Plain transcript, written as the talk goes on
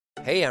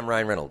Hey, I'm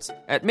Ryan Reynolds.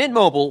 At Mint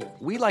Mobile,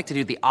 we like to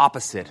do the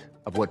opposite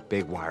of what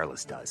Big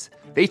Wireless does.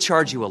 They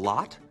charge you a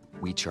lot,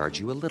 we charge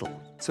you a little.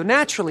 So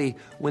naturally,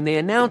 when they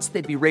announced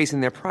they'd be raising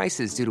their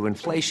prices due to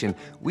inflation,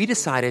 we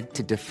decided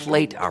to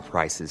deflate our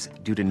prices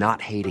due to not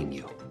hating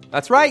you.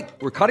 That's right.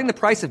 We're cutting the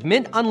price of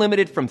Mint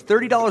Unlimited from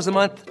 $30 a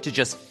month to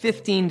just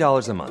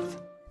 $15 a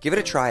month. Give it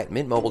a try at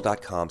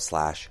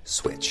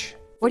mintmobile.com/switch.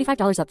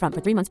 $45 up front for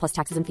 3 months plus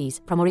taxes and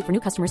fees. Promo rate for new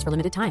customers for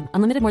limited time.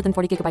 Unlimited more than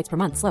 40 gigabytes per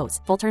month. Slows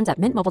full terms at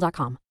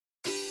mintmobile.com.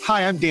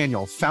 Hi, I'm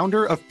Daniel,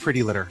 founder of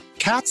Pretty Litter.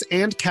 Cats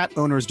and cat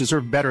owners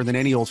deserve better than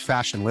any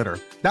old-fashioned litter.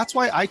 That's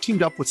why I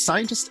teamed up with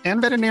scientists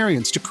and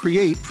veterinarians to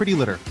create Pretty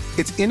Litter.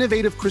 Its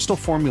innovative crystal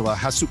formula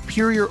has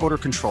superior odor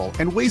control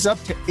and weighs up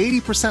to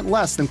 80%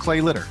 less than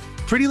clay litter.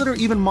 Pretty Litter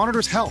even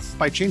monitors health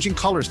by changing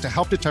colors to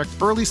help detect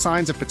early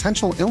signs of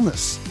potential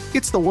illness.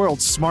 It's the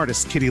world's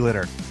smartest kitty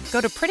litter. Go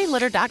to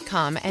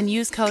prettylitter.com and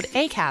use code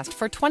ACAST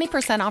for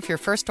 20% off your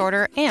first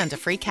order and a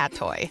free cat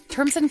toy.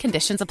 Terms and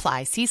conditions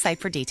apply. See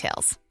site for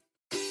details.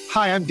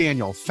 Hi, I'm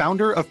Daniel,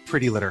 founder of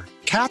Pretty Litter.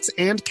 Cats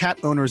and cat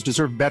owners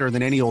deserve better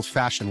than any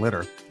old-fashioned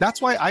litter.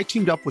 That's why I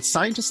teamed up with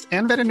scientists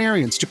and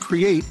veterinarians to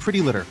create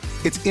Pretty Litter.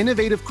 Its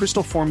innovative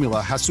crystal formula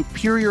has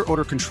superior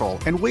odor control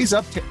and weighs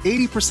up to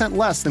 80%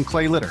 less than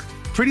clay litter.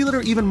 Pretty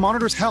Litter even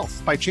monitors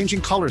health by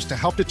changing colors to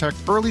help detect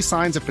early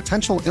signs of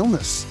potential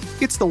illness.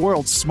 It's the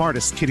world's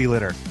smartest kitty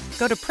litter.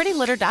 Go to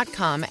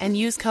prettylitter.com and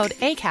use code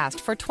ACAST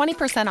for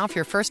 20% off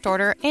your first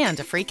order and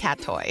a free cat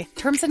toy.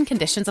 Terms and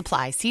conditions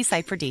apply. See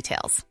site for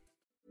details.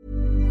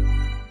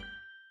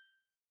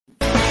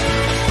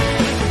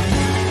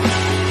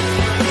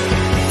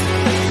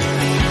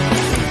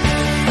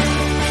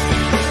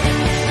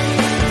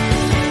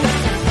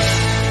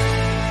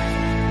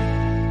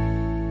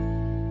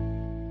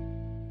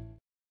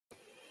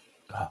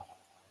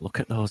 Look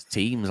at those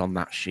teams on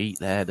that sheet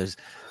there. There's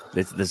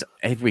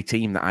every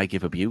team that I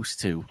give abuse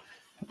to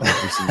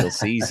every single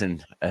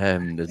season.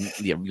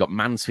 You've got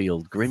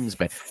Mansfield,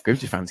 Grimsby.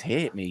 Grimsby fans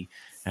hate me,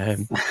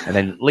 and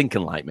then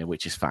Lincoln like me,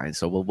 which is fine.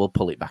 So we'll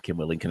pull it back in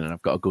with Lincoln, and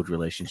I've got a good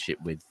relationship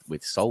with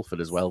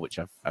Salford as well, which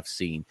I've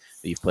seen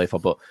that you've played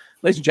for. But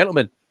ladies and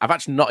gentlemen, I've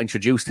actually not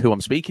introduced who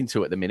I'm speaking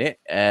to at the minute.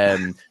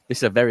 This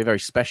is a very, very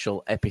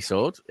special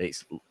episode.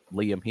 It's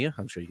Liam here.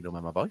 I'm sure you know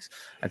my voice,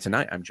 and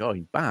tonight I'm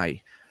joined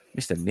by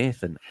Mr.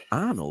 Nathan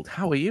Arnold.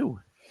 How are you?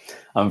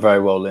 I'm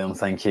very well, Liam.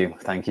 Thank you.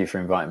 Thank you for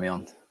inviting me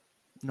on.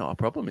 Not a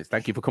problem.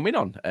 Thank you for coming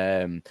on.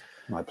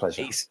 My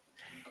pleasure.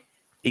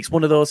 It's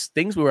one of those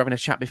things. We were having a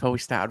chat before we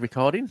started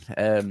recording.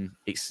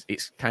 It's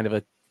kind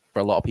of for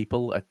a lot of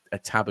people a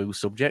taboo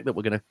subject that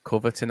we're going to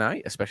cover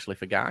tonight, especially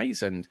for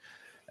guys. And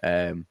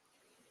going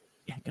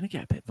to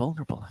get a bit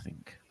vulnerable, I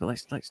think. But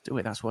let's do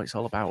it. That's what it's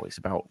all about. It's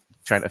about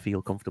trying to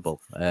feel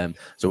comfortable.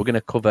 So we're going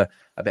to cover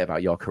a bit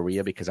about your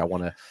career because I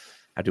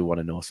do want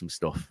to know some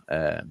stuff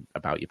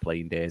about your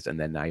playing days, and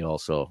then I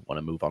also want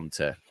to move on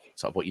to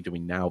sort of what you're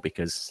doing now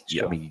because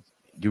Sure.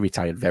 You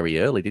retired very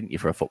early, didn't you,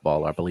 for a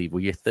footballer? I believe. Were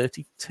you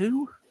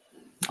 32?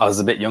 I was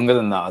a bit younger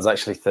than that. I was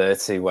actually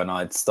 30 when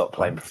I'd stopped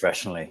playing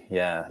professionally.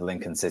 Yeah,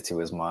 Lincoln City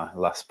was my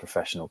last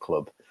professional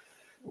club,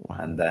 Wow.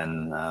 and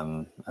then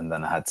I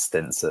had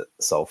stints at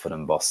Salford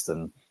and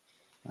Boston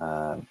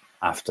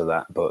after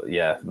that. But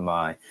yeah,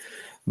 my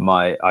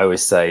I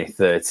always say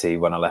 30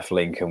 when I left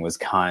Lincoln was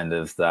kind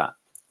of that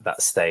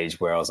stage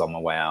where I was on my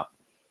way out.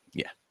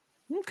 Yeah.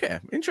 Okay.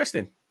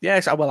 Interesting.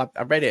 Yes. Well,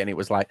 I read it and it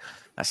was like,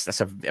 I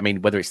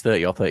mean, whether it's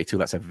 30 or 32,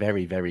 that's a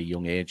very, very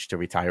young age to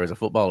retire as a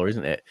footballer,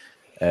 isn't it?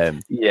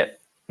 Yeah,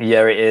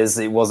 it is.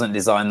 It wasn't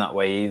designed that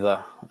way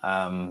either.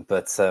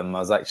 But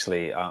I'm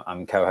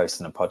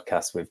co-hosting a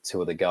podcast with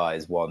two other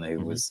guys, one who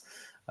was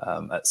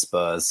at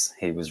Spurs.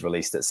 He was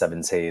released at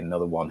 17,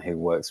 another one who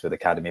works with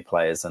academy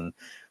players. And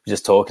we're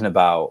just talking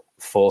about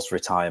forced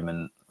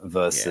retirement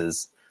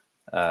versus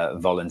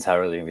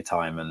voluntarily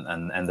retirement,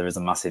 and there is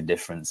a massive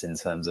difference in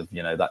terms of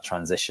that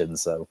transition.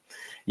 So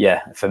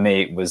yeah, for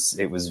me it was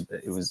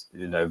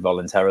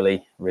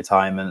voluntarily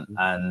retirement,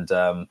 and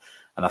I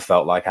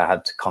felt like I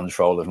had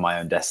control of my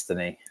own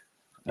destiny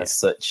as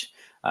such,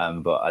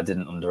 but I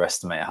didn't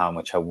underestimate how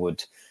much I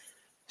would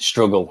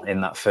struggle in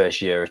that first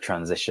year of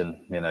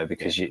transition,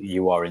 because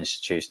you are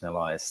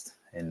institutionalized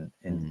in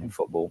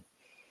football.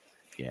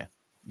 Yeah.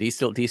 Do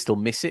you still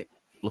miss it?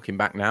 Looking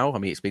back now, I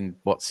mean, it's been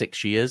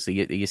 6 years. Do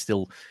you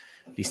still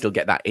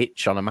get that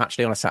itch on a match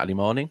day on a Saturday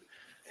morning?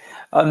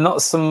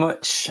 Not so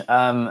much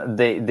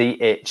the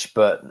itch,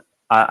 but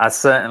I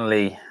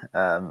certainly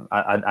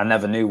I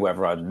never knew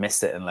whether I'd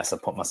miss it unless I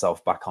put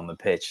myself back on the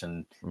pitch.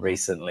 And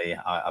recently,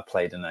 I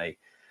played in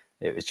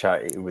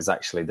it was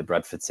actually the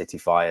Bradford City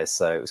Fires,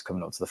 so it was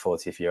coming up to the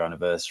 40th year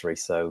anniversary.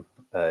 So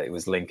it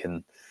was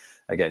Lincoln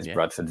against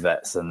Bradford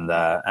Vets, and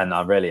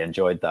I really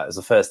enjoyed that. It was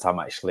the first time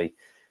actually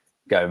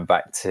going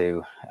back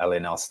to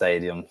L&L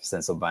Stadium,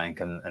 Sincil Bank,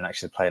 and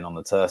actually playing on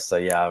the turf. So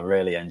yeah, I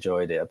really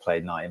enjoyed it. I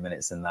played 90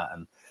 minutes in that,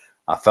 and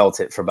I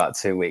felt it for about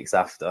 2 weeks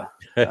after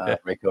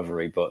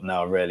recovery. But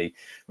no, I really,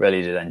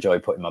 really did enjoy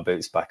putting my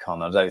boots back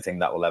on. I don't think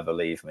that will ever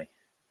leave me.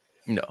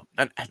 No,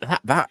 and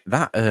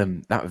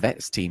that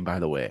vets team, by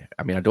the way.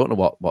 I mean, I don't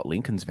know what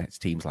Lincoln's vets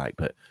team's like,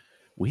 but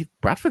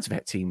Bradford's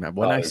vet team.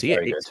 When I see it,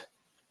 it's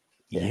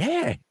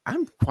yeah,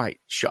 I'm quite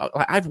shocked.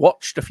 Like, I've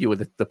watched a few of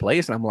the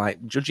players, and I'm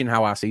like, judging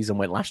how our season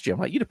went last year, I'm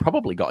like, you'd have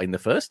probably got in the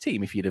first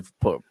team if you'd have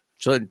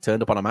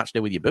turned up on a match day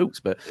with your boots.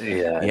 But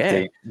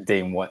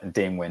Dean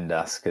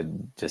Windass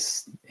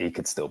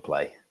could still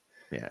play.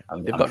 Yeah,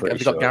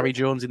 they've got Gary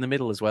Jones in the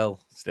middle as well.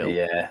 Still,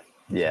 yeah.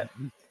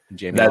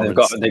 Jamie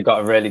they've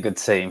got a really good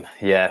team.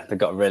 Yeah, they've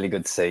got a really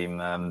good team.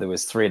 There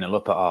was 3-0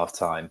 up at half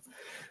time,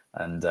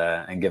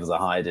 and give us a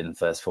hide in the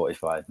first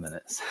 45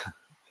 minutes.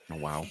 Oh,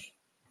 wow.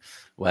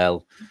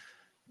 Well,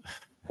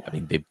 I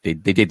mean, they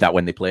did that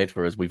when they played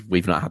for us.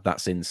 We've not had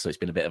that since, so it's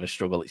been a bit of a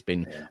struggle. It's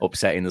been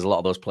upsetting. There's a lot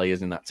of those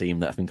players in that team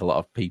that I think a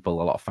lot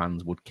of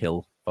fans would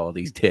kill for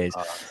these days.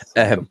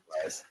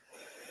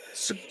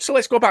 So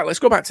let's go back. Let's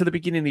go back to the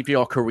beginning of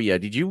your career.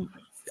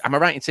 Am I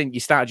right in saying you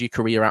started your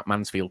career at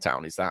Mansfield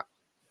Town? Is that?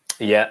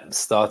 Yeah,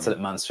 started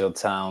at Mansfield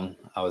Town.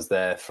 I was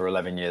there for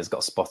 11 years.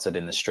 Got spotted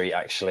in the street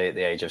actually at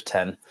the age of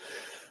 10.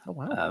 Oh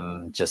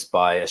wow! Just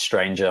by a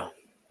stranger.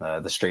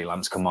 The street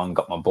lamps come on.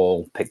 Got my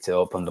ball, picked it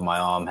up under my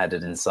arm,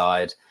 headed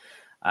inside,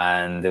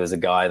 and there was a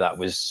guy that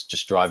was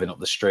just driving up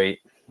the street.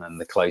 And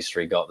the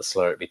closer he got, the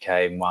slower it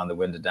became. Wound the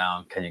window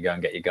down. Can you go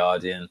and get your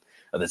guardian?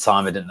 At the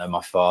time, I didn't know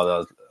my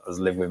father. I was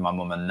living with my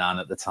mum and nan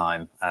at the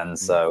time, and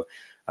so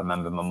I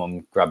remember my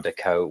mum grabbed a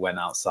coat, went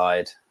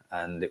outside,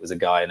 and it was a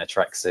guy in a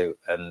tracksuit,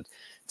 and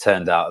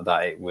turned out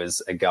that it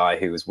was a guy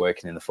who was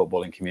working in the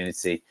footballing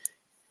community.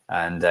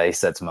 And he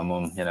said to my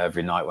mum,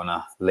 every night when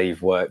I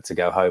leave work to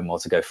go home or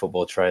to go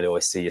football train, I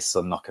always see your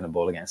son knocking a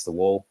ball against the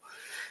wall,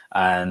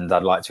 and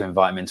I'd like to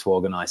invite him into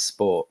organised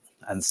sport.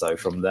 And so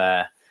from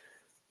there,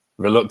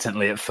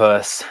 reluctantly at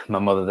first, my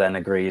mother then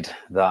agreed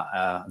that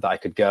I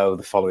could go.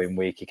 The following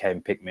week, he came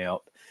and picked me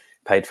up,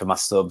 paid for my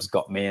subs,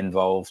 got me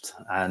involved,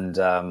 and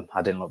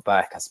I didn't look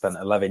back. I spent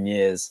 11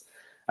 years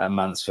at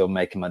Mansfield,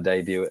 making my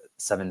debut at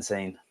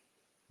 17.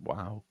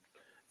 Wow.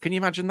 Can you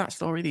imagine that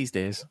story these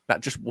days? That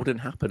just wouldn't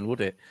happen,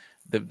 would it?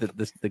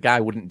 The guy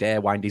wouldn't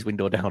dare wind his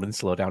window down and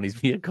slow down his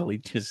vehicle.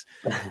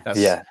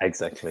 Yeah,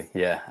 exactly.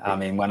 Yeah. I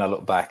mean, when I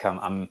look back,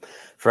 I'm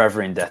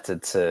forever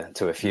indebted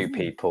to a few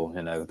people,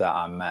 that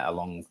I met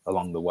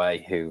along the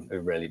way who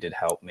really did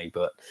help me.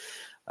 But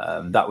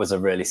that was a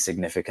really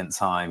significant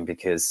time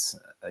because,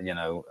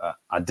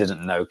 I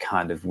didn't know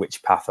kind of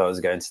which path I was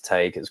going to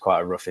take. It was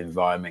quite a rough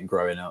environment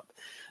growing up.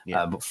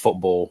 Yeah. But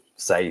football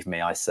saved me,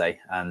 I say,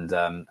 and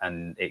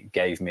it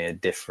gave me a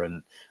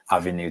different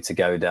avenue to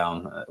go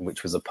down,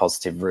 which was a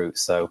positive route.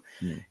 So,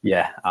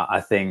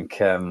 I think,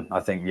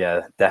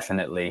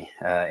 definitely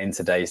in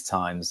today's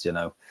times,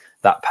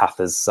 that path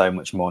is so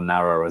much more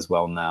narrow as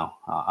well now.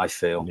 I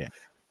feel,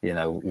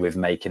 with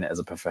making it as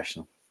a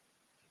professional.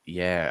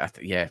 Yeah,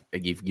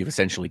 you've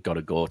essentially got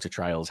to go to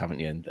trials, haven't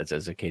you? And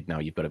as a kid now,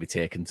 you've got to be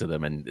taken to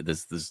them. And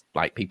there's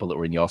like people that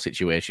were in your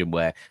situation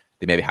where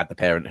they maybe had the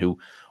parent who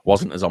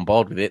wasn't as on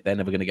board with it. They're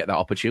never going to get that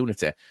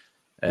opportunity.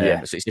 So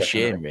it's definitely a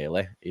shame,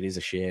 really. It is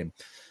a shame.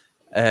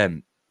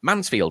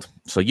 Mansfield.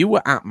 So you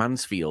were at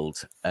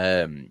Mansfield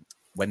when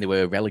they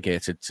were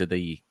relegated to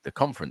the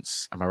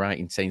conference. Am I right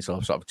in saying so?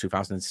 Sort of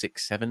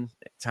 2006-07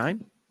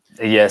 time.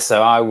 Yeah.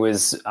 So I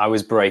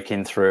was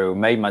breaking through,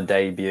 made my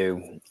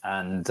debut,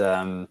 and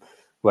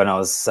when I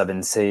was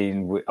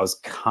 17, I was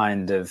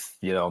kind of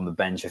on the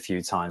bench a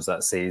few times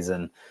that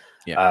season.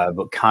 Yeah.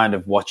 But kind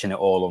of watching it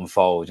all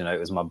unfold, it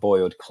was my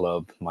boyhood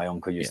club. My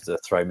uncle used to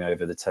throw me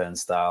over the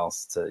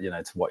turnstiles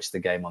to watch the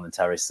game on the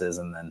terraces.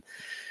 And then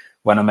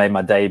when I made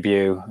my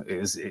debut,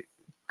 it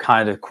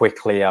kind of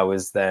quickly, I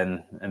was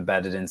then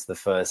embedded into the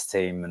first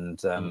team,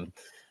 and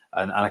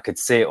I could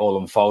see it all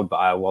unfold, but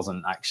I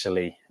wasn't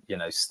actually,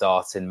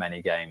 starting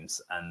many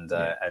games. And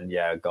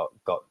got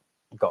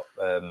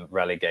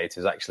relegated. It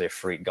was actually a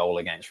freak goal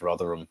against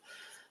Rotherham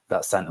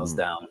that sent us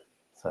down.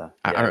 So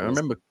I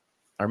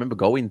remember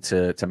going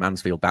to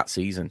Mansfield that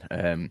season.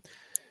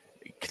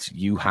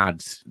 You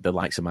had the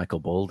likes of Michael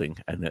Boulding,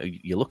 and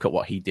you look at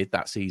what he did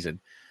that season.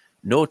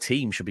 No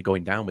team should be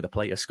going down with a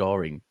player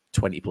scoring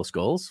 20 plus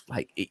goals.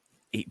 Like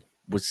it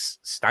was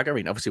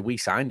staggering. Obviously, we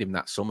signed him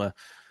that summer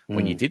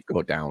when you did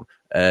go down.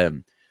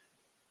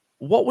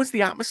 What was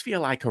the atmosphere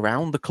like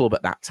around the club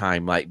at that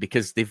time? Like,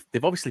 because they've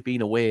obviously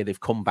been away, they've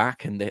come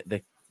back, and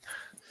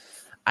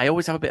I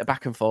always have a bit of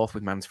back and forth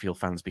with Mansfield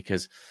fans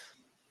because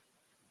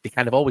they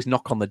kind of always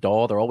knock on the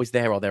door. They're always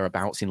there or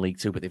thereabouts in League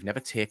Two, but they've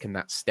never taken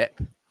that step.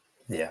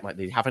 Yeah, like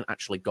they haven't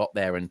actually got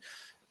there. And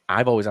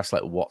I've always asked,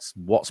 like,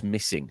 what's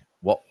missing?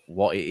 What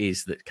it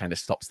is that kind of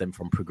stops them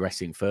from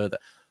progressing further?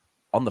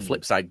 On the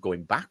flip side,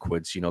 going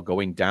backwards,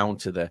 going down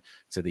to the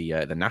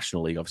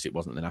National League. Obviously, it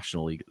wasn't the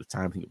National League at the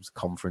time. I think it was a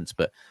conference.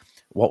 But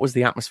what was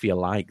the atmosphere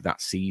like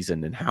that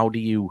season? And how do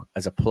you,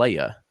 as a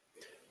player,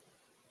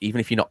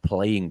 even if you're not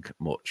playing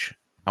much,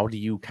 how do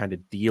you kind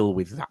of deal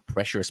with that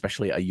pressure,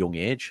 especially at a young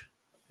age?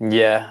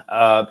 Yeah,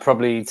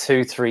 probably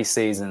 2-3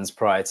 seasons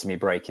prior to me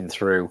breaking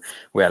through,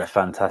 we had a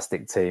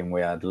fantastic team. We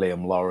had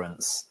Liam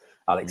Lawrence,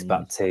 Alex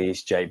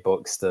Baptiste, Jake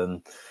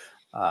Buxton,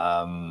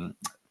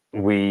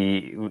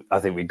 I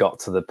think we got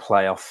to the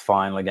playoff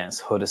final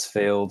against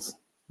Huddersfield,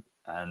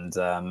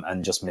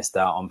 and just missed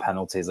out on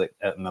penalties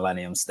at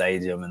Millennium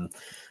Stadium, and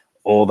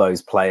all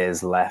those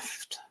players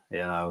left.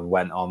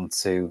 Went on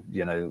to,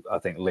 I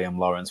think Liam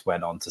Lawrence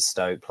went on to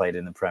Stoke, played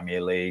in the Premier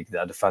League. They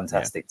had a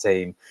fantastic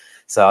team.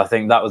 So I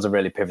think that was a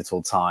really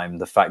pivotal time.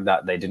 The fact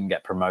that they didn't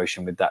get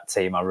promotion with that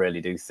team, I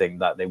really do think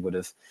that they would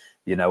have,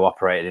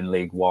 operated in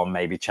League One,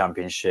 maybe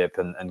Championship,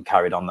 and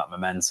carried on that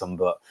momentum.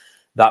 But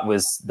that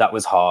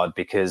was hard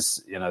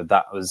because,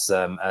 that was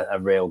a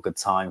real good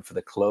time for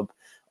the club.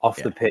 Off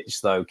the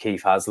pitch, though,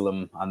 Keith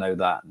Haslam, I know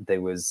that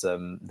there was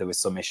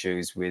some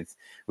issues with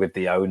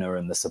the owner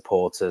and the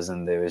supporters,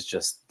 and there was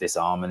just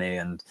disharmony,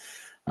 and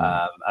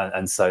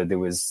so there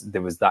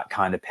was that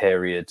kind of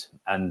period,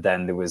 and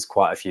then there was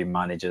quite a few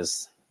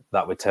managers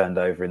that were turned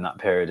over in that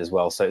period as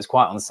well. So it was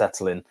quite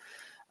unsettling,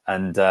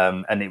 and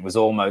it was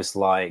almost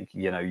like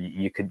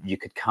you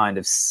could kind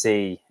of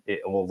see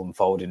it all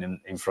unfolding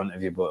in front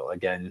of you, but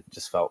again,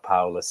 just felt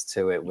powerless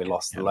to it. We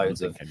lost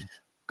loads of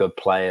good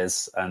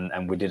players,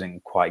 and we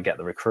didn't quite get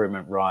the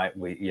recruitment right.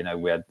 We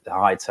had a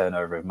high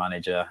turnover of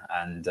manager,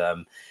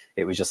 and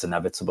it was just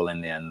inevitable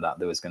in the end that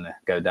there was going to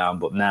go down.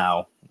 But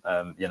now,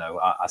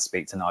 I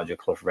speak to Nigel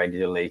Clough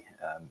regularly.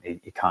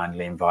 He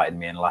kindly invited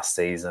me in last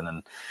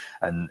season,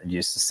 and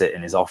used to sit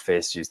in his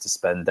office, used to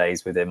spend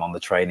days with him on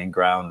the training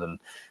ground, and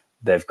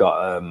they've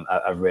got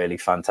a really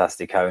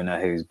fantastic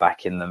owner who's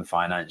backing them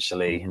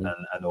financially,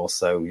 and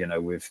also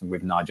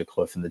with Nigel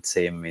Clough and the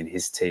team. I mean,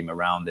 his team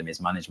around him,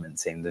 his management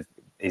team,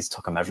 he's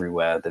took them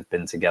everywhere. They've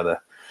been together,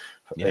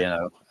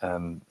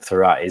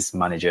 throughout his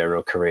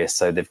managerial career.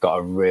 So they've got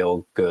a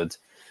real good,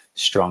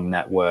 strong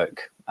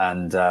network,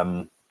 and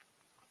they're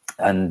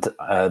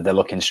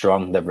looking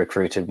strong. They've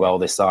recruited well.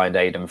 They signed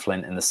Aidan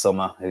Flint in the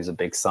summer, who's a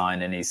big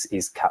sign, and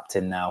he's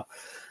captain now.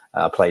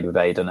 Played with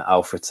Aidan at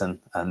Alfreton,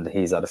 and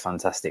he's had a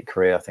fantastic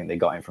career. I think they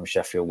got him from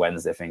Sheffield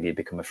Wednesday. I think he'd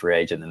become a free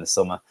agent in the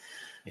summer.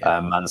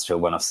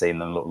 Mansfield, when I've seen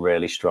them, look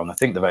really strong. I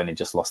think they've only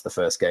just lost the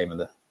first game of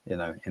the,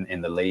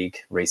 in the league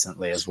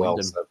recently as well.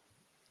 So,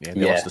 they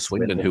lost to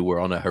Swindon, who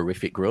were on a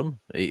horrific run.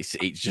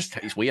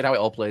 It's weird how it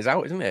all plays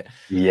out, isn't it?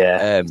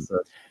 Yeah.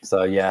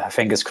 So yeah,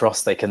 fingers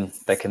crossed they can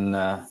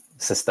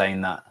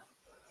sustain that.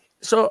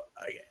 So,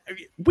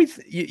 with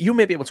you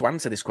may be able to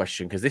answer this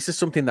question, because this is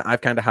something that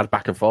I've kind of had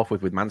back and forth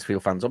with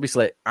Mansfield fans.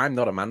 Obviously, I'm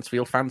not a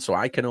Mansfield fan, so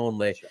I can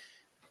only...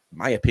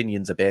 My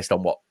opinions are based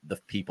on what the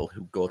people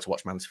who go to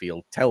watch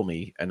Mansfield tell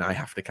me, and I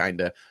have to kind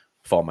of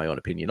form my own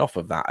opinion off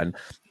of that. And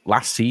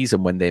last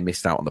season, when they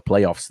missed out on the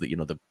playoffs,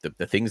 that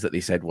the things that they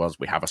said was,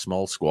 we have a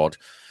small squad,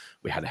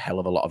 we had a hell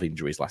of a lot of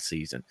injuries last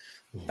season.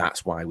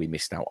 That's why we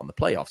missed out on the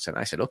playoffs. And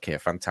I said, okay,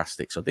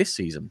 fantastic. So this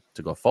season,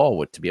 to go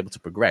forward, to be able to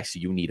progress,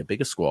 you need a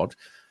bigger squad,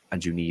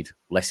 and you need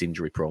less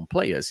injury-prone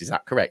players. Is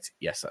that correct?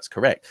 Yes, that's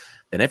correct.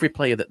 Then every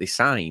player that they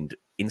signed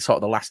in sort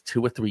of the last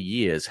 2 or 3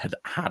 years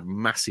had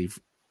massive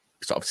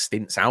sort of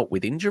stints out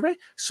with injury,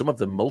 some of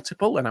them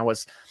multiple. And I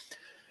was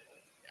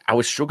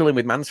struggling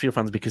with Mansfield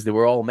fans because they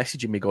were all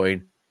messaging me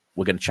going,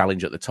 we're going to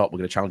challenge at the top. We're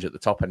going to challenge at the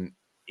top. And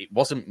it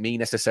wasn't me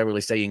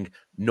necessarily saying,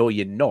 no,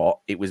 you're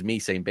not. It was me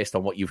saying, based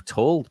on what you've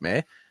told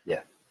me,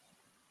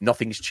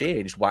 nothing's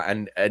changed.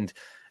 And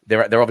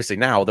they're obviously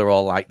now they're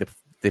all like,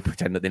 they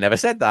pretend that they never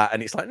said that.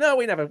 And it's like, no,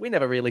 we never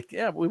really,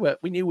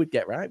 we knew we'd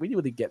get right. We knew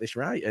we'd get this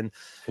right. And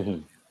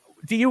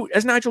do you,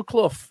 as Nigel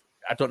Clough,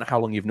 I don't know how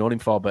long you've known him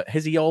for, but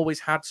has he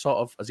always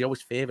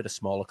favoured a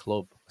smaller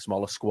club, a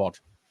smaller squad?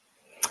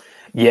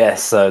 Yeah,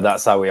 so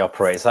that's how we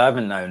operate. So I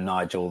haven't known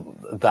Nigel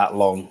that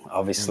long.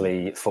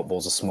 Obviously,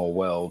 football's a small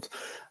world.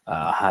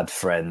 I had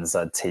friends,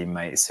 I had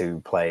teammates who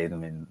played. I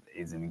mean,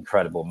 he's an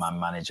incredible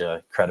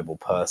manager, incredible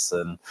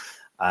person.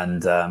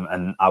 And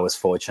I was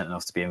fortunate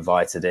enough to be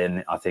invited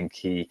in. I think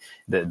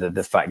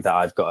the fact that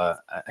I've got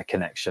a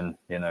connection,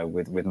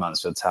 with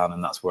Mansfield Town,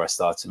 and that's where I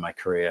started my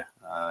career.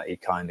 He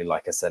kindly,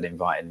 like I said,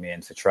 invited me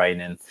in for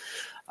training,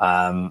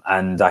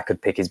 and I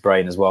could pick his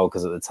brain as well,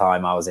 because at the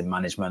time I was in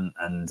management,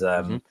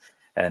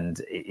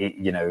 and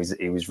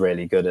he was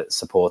really good at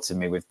supporting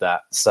me with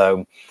that.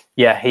 So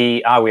yeah,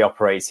 how he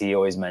operates, he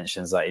always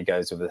mentions that he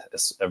goes with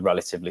a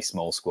relatively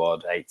small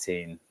squad,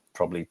 18.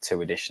 Probably 2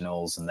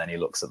 additionals, and then he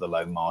looks at the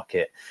loan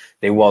market.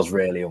 It was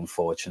really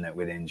unfortunate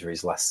with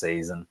injuries last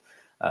season.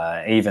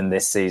 Even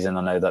this season,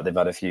 I know that they've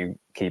had a few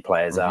key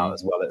players out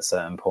as well at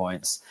certain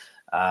points.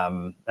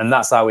 And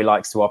that's how he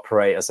likes to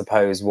operate. I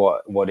suppose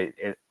what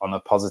it on a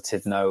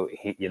positive note,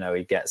 he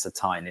gets a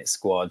tight-knit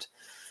squad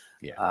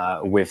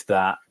with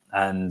that.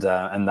 And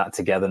that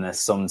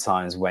togetherness,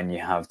 sometimes when you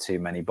have too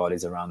many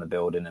bodies around the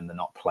building and they're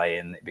not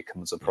playing, it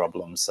becomes a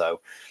problem. So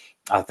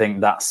I think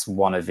that's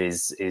one of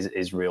his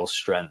real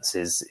strengths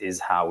is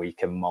how he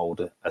can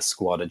mold a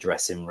squad, a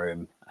dressing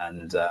room,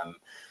 and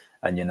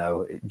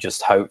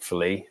just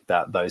hopefully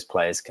that those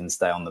players can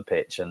stay on the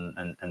pitch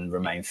and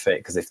remain fit,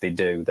 because if they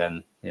do,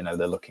 then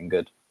they're looking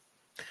good.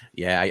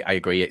 Yeah, I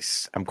agree.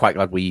 I'm quite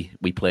glad we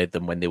played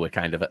them when they were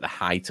kind of at the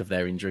height of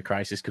their injury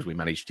crisis, because we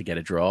managed to get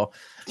a draw.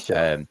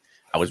 Sure.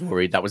 I was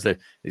worried.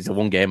 It's the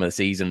one game of the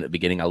season at the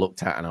beginning I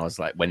looked at, and I was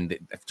like, not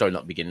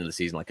the beginning of the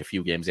season, like a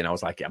few games in, I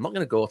was like, I'm not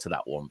going to go to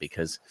that one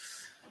because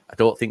I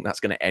don't think that's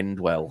going to end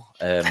well.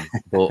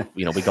 But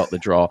we got the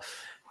draw.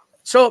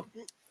 So,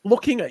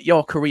 looking at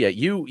your career,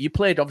 you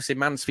played obviously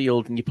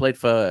Mansfield, and you played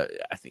for,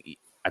 I think,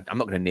 I'm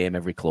not going to name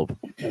every club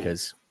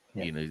because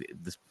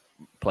there's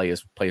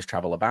players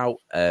travel about.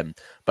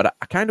 But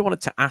I kind of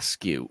wanted to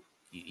ask you.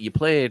 You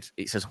played,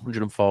 it says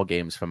 104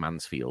 games for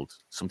Mansfield.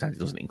 Sometimes it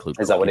doesn't include.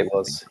 Is that what it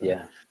was?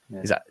 Yeah.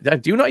 Is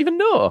that? Do you not even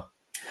know?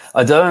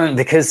 I don't,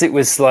 because it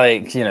was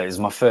like, it was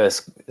my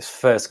first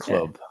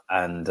club,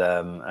 and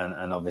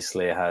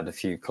obviously I had a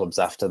few clubs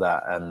after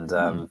that, and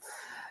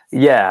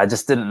I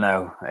just didn't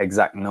know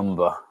exact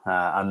number,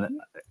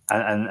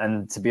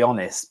 and to be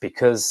honest,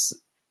 because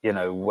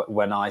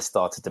when I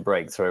started to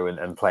break through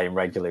and playing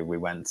regularly, we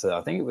went to,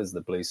 I think it was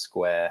the Blue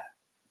Square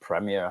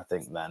Premier, I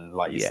think then,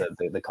 like you said,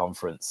 the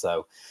conference.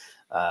 So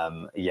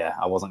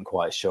I wasn't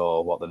quite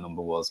sure what the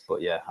number was, but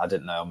I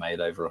didn't know I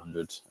made over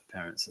 100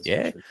 appearances.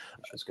 Which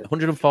was good.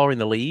 104 in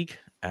the league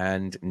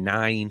and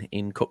 9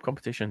 in cup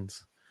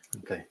competitions.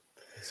 Okay.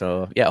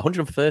 So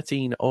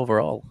 113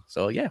 overall.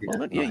 So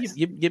nice.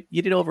 You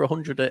did over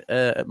 100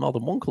 at more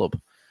than one club.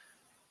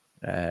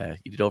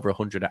 You did over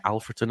 100 at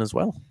Alfreton as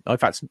well. Oh, in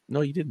fact,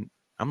 no, you didn't.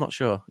 I'm not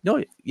sure.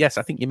 No, yes,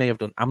 I think you may have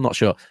done. I'm not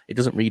sure. It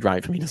doesn't read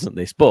right for me, doesn't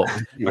this? But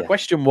my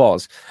question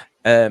was,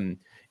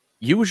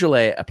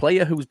 usually a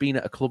player who's been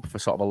at a club for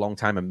sort of a long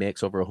time and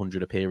makes over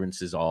 100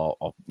 appearances, or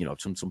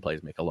some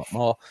players make a lot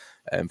more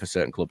for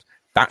certain clubs.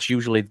 That's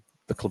usually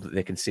the club that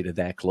they consider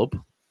their club.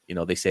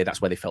 They say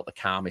that's where they felt the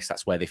calmest.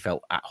 That's where they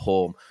felt at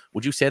home.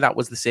 Would you say that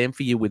was the same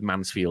for you with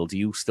Mansfield? Do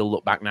you still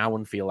look back now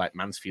and feel like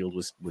Mansfield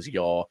was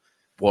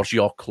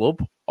your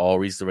club,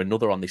 or is there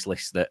another on this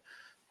list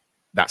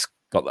that's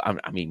got?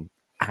 I mean,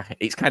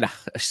 it's kind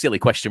of a silly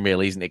question,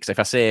 really, isn't it? Because if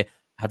I say,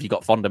 have you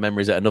got fonder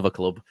memories at another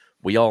club,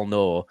 we all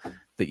know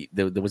that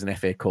there was an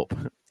FA Cup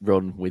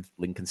run with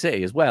Lincoln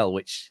City as well,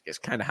 which is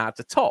kind of hard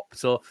to top.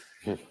 So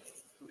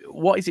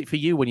what is it for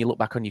you when you look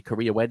back on your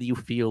career? Where do you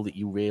feel that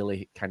you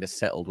really kind of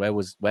settled? Where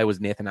was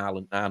Nathan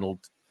Arnold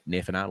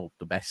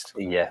the best?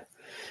 Yeah.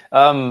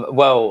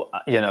 Well,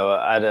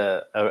 I had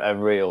a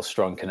real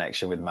strong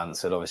connection with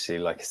Mansfield. Obviously,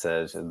 like I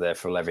said, there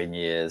for 11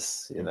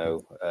 years,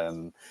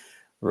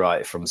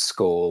 right from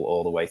school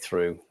all the way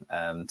through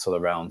till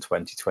around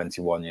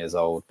 21 years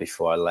old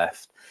before I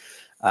left.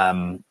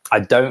 I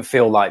don't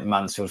feel like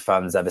Mansfield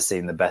fans ever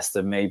seen the best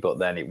of me, but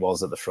then it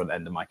was at the front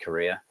end of my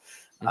career.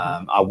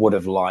 I would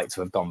have liked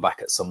to have gone back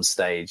at some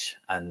stage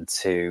and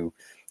to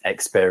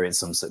experience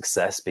some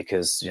success,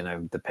 because,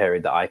 the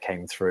period that I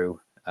came through,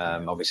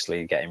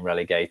 obviously getting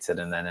relegated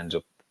and then ended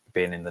up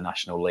being in the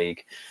National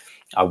League,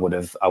 I would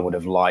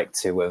have liked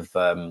to have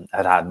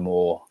had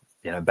more,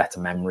 better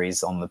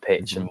memories on the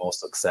pitch and more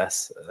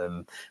success.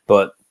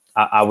 But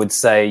I would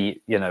say,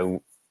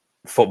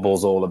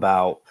 football's all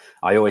about,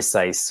 I always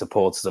say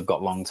supporters have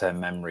got long-term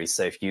memories.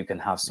 So if you can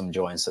have some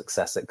joy and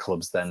success at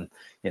clubs, then,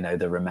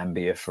 they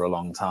remember you for a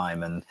long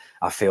time. And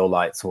I feel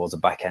like towards the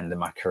back end of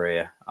my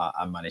career,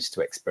 I managed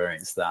to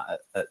experience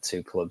that at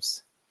 2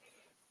 clubs.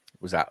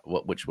 Was that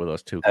which were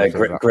those 2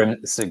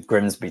 clubs?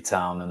 Grimsby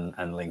Town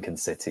and Lincoln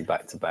City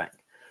back to back.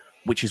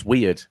 Which is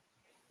weird,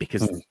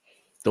 because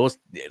those,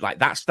 like,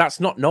 that's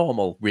not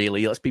normal,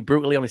 really. Let's be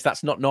brutally honest.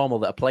 That's not normal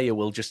that a player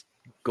will just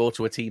go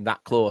to a team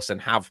that close and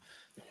have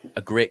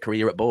a great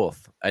career at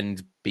both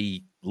and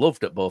be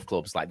loved at both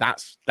clubs. Like,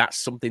 that's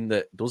something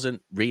that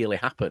doesn't really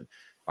happen.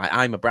 Like,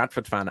 I'm a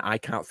Bradford fan. I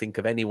can't think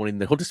of anyone in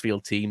the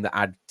Huddersfield team that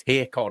I'd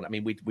take on. I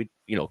mean, we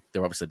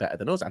they're obviously better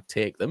than us. I'd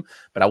take them,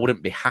 but I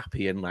wouldn't be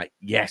happy and like,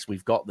 yes,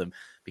 we've got them,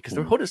 because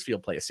they're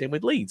Huddersfield players. Same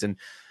with Leeds. And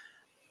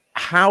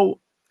how,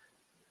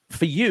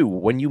 for you,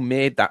 when you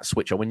made that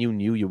switch, or when you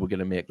knew you were going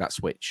to make that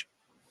switch,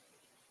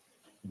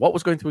 what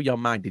was going through your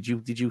mind? Did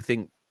you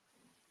think?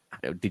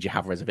 Did you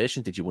have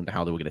reservations? Did you wonder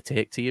how they were going to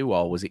take to you,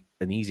 or was it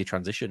an easy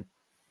transition?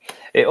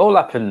 It all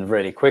happened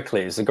really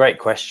quickly. It's a great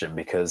question,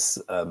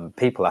 because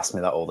people ask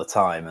me that all the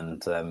time,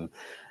 and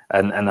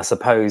I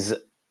suppose,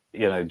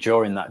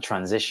 during that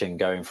transition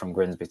going from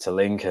Grimsby to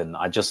Lincoln,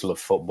 I just loved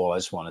football. I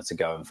just wanted to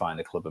go and find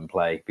a club and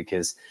play,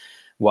 because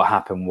what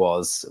happened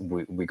was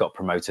we got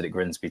promoted at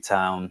Grimsby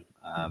Town.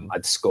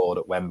 I'd scored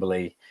at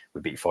Wembley. We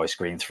beat Forest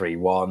Green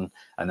 3-1,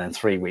 and then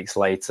 3 weeks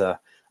later,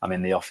 I'm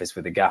in the office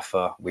with the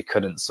gaffer. We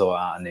couldn't sort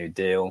out a new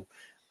deal.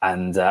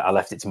 And I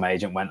left it to my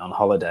agent, went on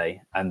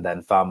holiday, and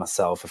then found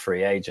myself a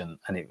free agent.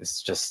 And it was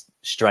just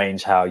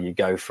strange how you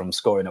go from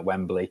scoring at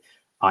Wembley.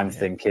 I'm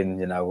thinking,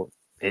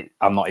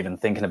 I'm not even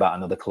thinking about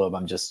another club.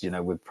 I'm just,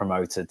 we're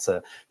promoted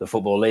to the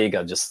Football League.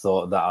 I just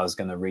thought that I was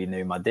going to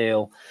renew my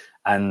deal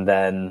and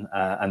then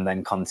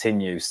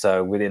continue.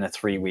 So within a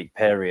 3-week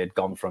period,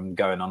 gone from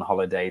going on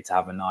holiday to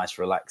have a nice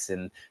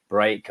relaxing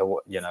break,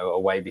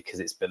 away,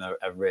 because it's been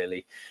a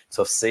really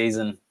tough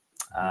season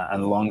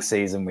and long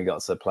season. We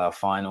got to the playoff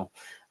final,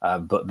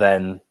 but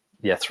then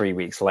 3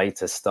 weeks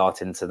later,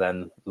 starting to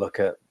then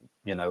look at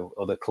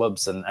other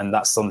clubs, and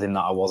that's something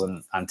that I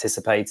wasn't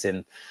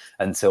anticipating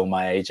until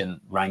my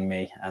agent rang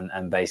me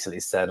and basically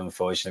said,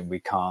 unfortunately, we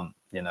can't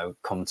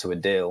come to a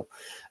deal.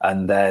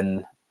 And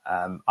then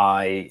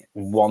I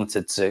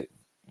wanted to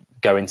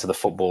go into the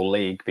Football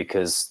League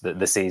because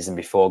the season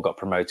before got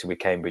promoted with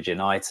Cambridge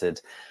United,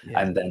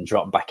 and then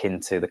dropped back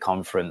into the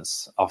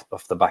conference off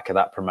the back of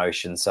that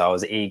promotion. So I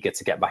was eager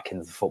to get back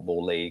into the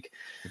Football League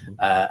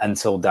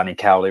until Danny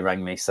Cowley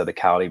rang me. So the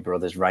Cowley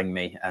brothers rang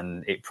me,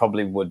 and it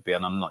probably would be,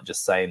 and I'm not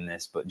just saying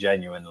this, but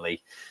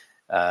genuinely,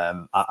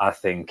 I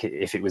think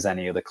if it was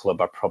any other club,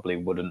 I probably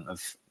wouldn't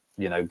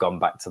have gone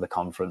back to the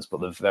conference.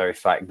 But the very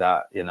fact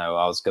that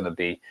I was going to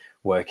be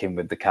working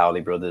with the Cowley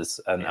brothers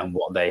and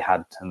what they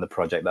had and the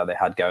project that they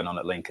had going on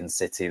at Lincoln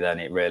City, then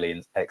it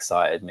really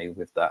excited me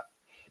with that.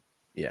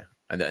 Yeah,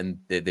 and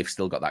they've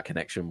still got that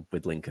connection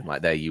with Lincoln,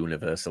 like they're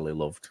universally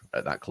loved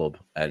at that club.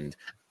 And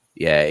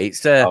yeah,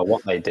 it's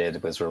what they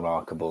did was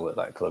remarkable at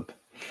that club.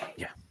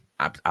 Yeah,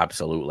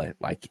 absolutely.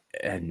 Like,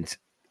 and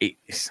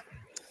it's,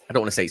 I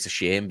don't want to say it's a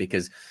shame,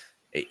 because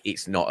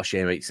it's not a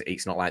shame.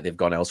 It's not like they've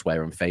gone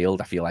elsewhere and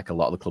failed. I feel like a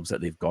lot of the clubs that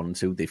they've gone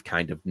to, they've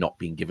kind of not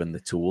been given the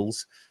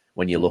tools.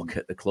 When you look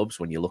at the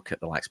clubs, when you look at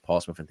the likes of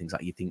Portsmouth and things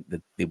like, you think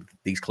that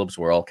these clubs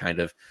were all kind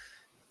of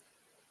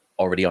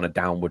already on a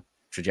downward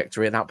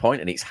trajectory at that point,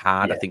 and it's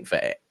hard. I think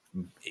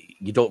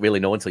you don't really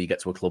know until you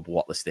get to a club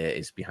what the state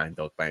is behind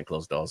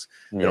closed doors.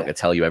 They're not going to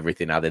tell you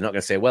everything now. They're not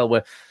going to say, well,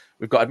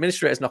 we've got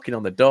administrators knocking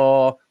on the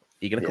door. Are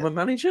you going to come and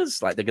manage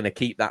us? Like, they're going to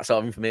keep that sort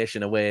of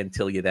information away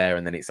until you're there,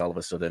 and then it's all of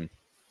a sudden.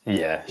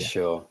 Yeah.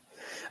 Sure.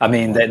 I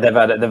mean, they've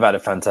had a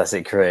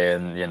fantastic career,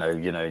 and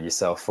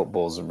yourself,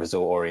 football's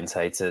result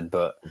orientated,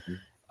 but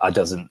I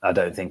don't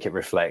think it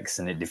reflects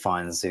and it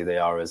defines who they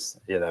are as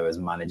as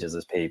managers,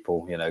 as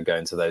people.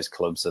 Going to those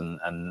clubs and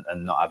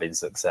not having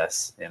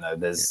success.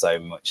 There's so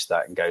much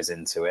that goes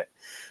into it.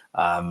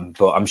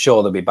 But I'm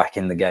sure they'll be back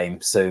in the game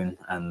soon,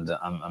 and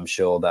I'm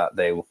sure that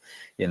they will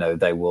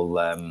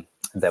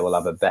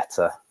have a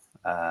better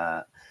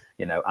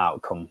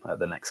outcome at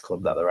the next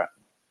club that they're at.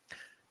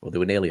 Well, they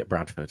were nearly at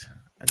Bradford.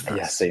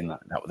 Yeah, seen that.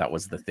 That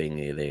was the thing.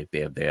 They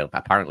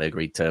apparently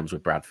agreed terms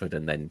with Bradford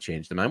and then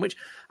changed their mind, which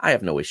I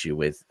have no issue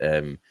with.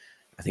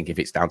 I think if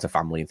it's down to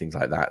family and things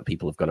like that,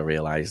 people have got to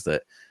realise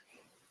that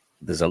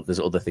there's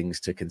other things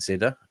to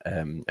consider.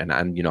 And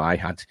I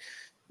had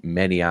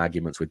many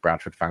arguments with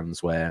Bradford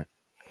fans where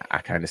I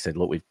kind of said,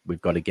 look,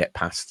 we've got to get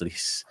past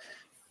this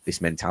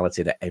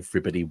mentality that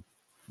everybody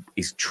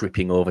is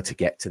tripping over to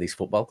get to this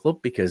football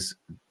club, because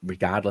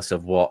regardless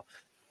of what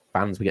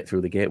fans we get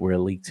through the gate, we're a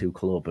League Two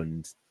club,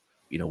 and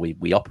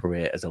we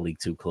operate as a League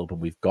Two club, and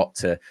we put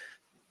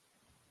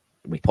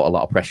a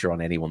lot of pressure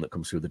on anyone that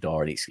comes through the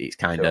door, and it's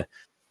kind of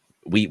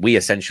we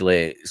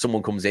essentially,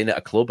 someone comes in at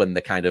a club and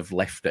they're kind of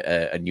left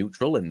at a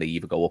neutral, and they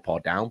either go up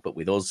or down. But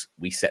with us,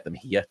 we set them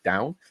here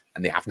down,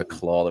 and they have to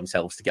claw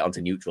themselves to get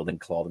onto neutral, then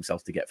claw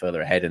themselves to get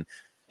further ahead, and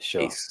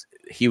it's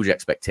huge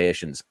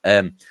expectations.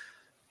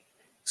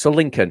 So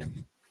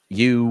Lincoln,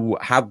 you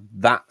had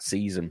that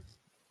season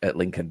at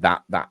Lincoln.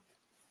 That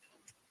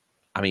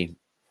I mean,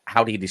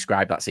 how do you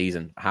describe that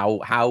season? How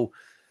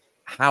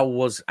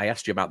was, I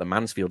asked you about the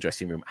Mansfield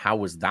dressing room. How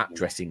was that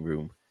dressing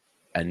room?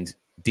 And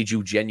did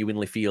you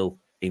genuinely feel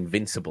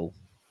invincible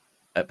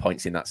at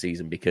points in that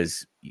season?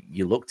 Because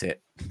you looked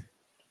it.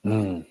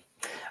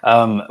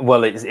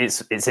 Well,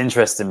 it's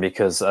interesting,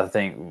 because I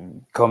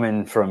think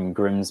coming from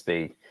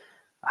Grimsby,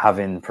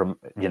 having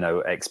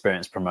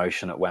experienced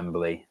promotion at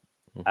Wembley,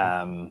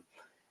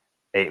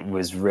 it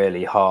was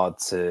really hard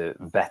to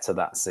better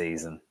that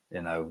season.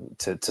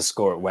 To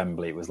score at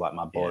Wembley, it was like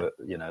my boy,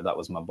 that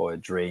was my boy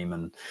dream.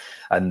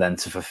 And then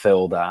to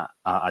fulfill that,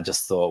 I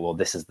just thought, well,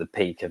 this is the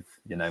peak of,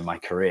 my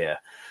career.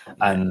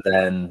 And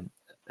then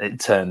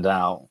it turned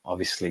out,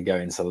 obviously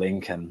going to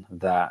Lincoln,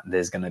 that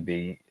there's going to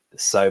be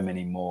so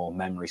many more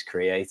memories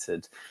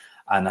created.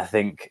 And I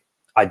think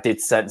I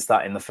did sense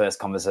that in the first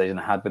conversation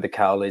I had with the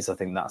Cowleys. I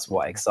think that's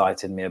what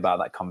excited me about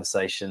that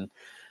conversation.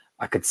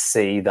 I could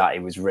see that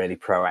it was really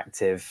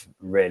proactive,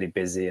 really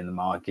busy in the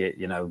market.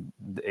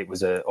 It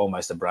was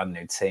almost a brand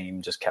new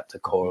team, just kept a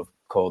core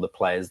of the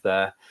players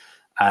there.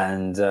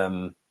 And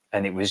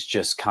it was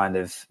just kind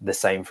of the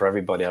same for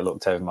everybody. I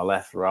looked over my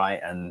left, right,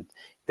 and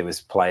there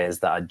was players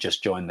that had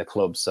just joined the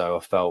club. So I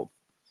felt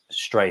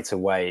straight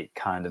away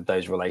kind of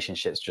those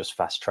relationships just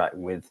fast tracked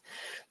with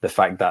the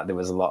fact that there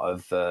was a lot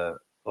of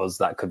us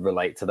that could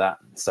relate to that.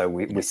 So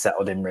we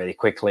settled in really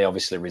quickly.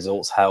 Obviously,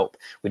 results help.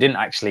 We didn't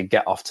actually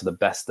get off to the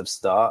best of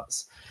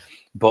starts,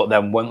 but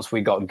then once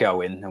we got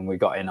going and we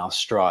got in our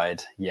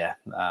stride,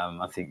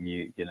 I think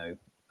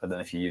I don't know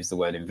if you used the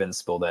word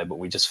invincible there, but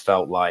we just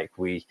felt like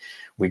we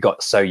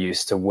got so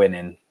used to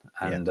winning,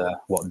 and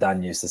what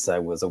Dan used to say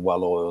was a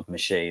well-oiled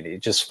machine.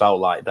 It just felt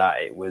like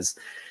that. It was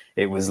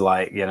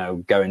like,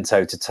 going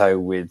toe to toe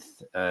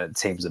with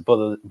teams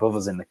above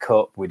us in the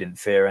cup. We didn't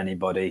fear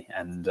anybody.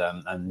 And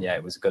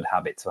it was a good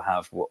habit to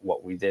have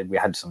what we did. We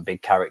had some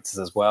big characters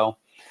as well.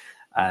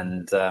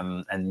 And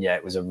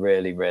it was a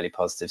really, really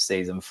positive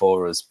season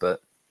for us.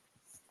 But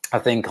I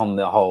think on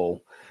the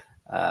whole,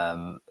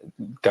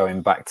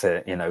 going back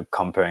to,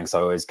 comparing, so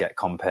I always get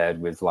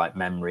compared with like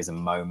memories and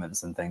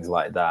moments and things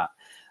like that.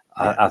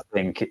 Yeah. I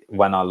think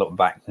when I look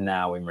back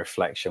now in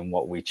reflection,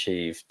 what we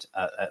achieved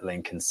at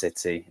Lincoln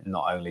City,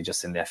 not only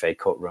just in the FA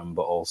Cup run,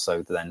 but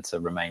also then to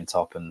remain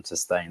top and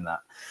sustain that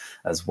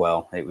as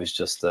well. It was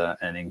just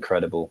an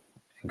incredible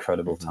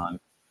time.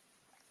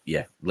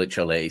 Yeah,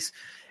 literally,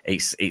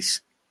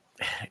 it's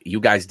you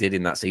guys did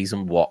in that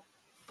season what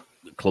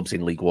clubs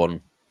in League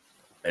One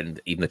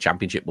and even the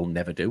Championship will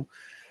never do.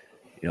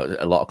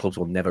 A lot of clubs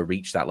will never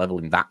reach that level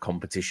in that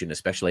competition,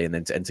 especially, and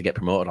then to get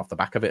promoted off the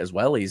back of it as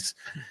well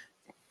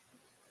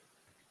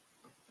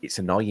it's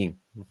annoying.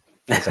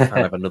 It's a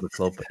kind of another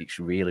club, but it's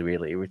really,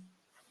 really irritating.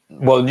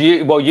 Well,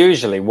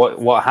 usually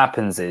what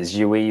happens is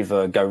you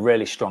either go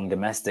really strong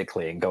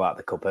domestically and go out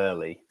the cup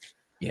early,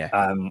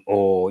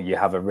 or you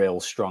have a real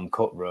strong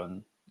cup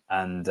run,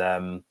 and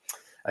the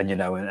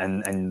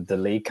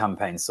league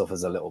campaign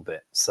suffers a little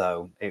bit.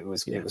 So it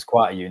was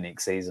quite a unique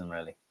season,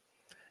 really.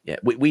 Yeah,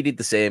 we did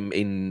the same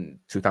in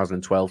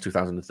 2012,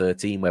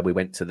 2013, where we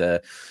went to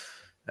the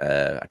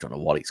I don't know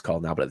what it's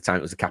called now, but at the time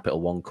it was the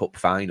Capital One Cup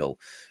final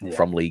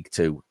from League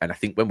Two. And I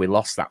think when we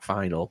lost that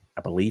final,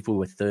 I believe we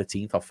were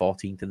 13th or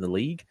 14th in the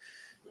league.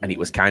 And it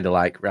was kind of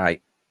like,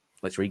 right,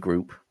 let's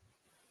regroup.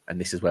 And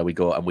this is where we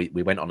go. And we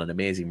went on an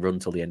amazing run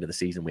till the end of the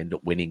season. We ended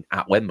up winning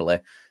at Wembley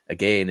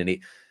again. And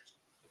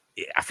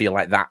I feel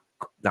like that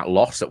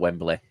loss at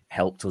Wembley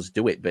helped us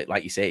do it. But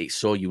like you say, it's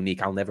so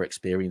unique. I'll never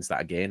experience that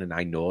again. And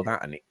I know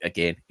that. And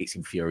it's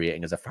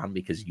infuriating as a fan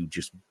because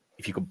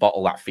if you could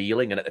bottle that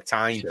feeling, and at the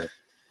time,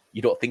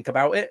 you don't think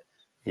about it.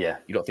 Yeah.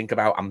 You don't think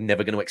about, I'm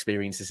never going to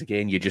experience this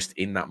again. You're just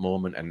in that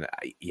moment. And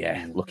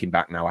looking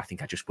back now, I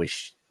think I just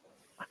wish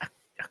I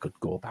could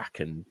go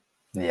back and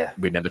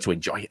remember to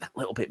enjoy it that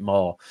little bit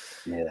more.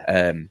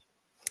 Yeah.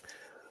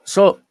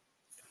 So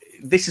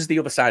this is the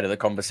other side of the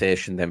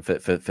conversation then for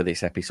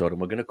this episode. And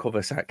we're going to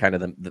cover kind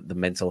of the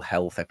mental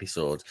health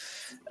episode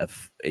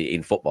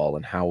in football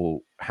and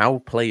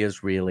how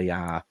players really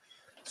are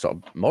sort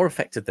of more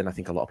affected than I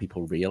think a lot of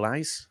people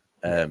realize.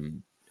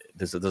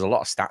 There's a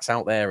lot of stats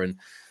out there, and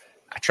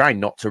I try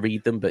not to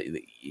read them, but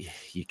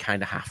you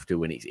kind of have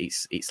to. And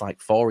it's like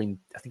 4 in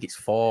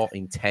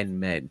 10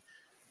 men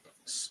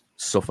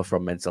suffer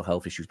from mental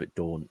health issues, but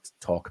don't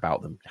talk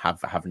about them.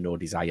 Have no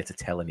desire to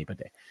tell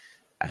anybody.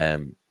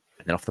 And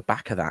then off the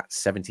back of that,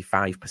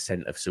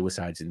 75% of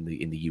suicides in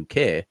the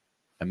UK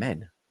are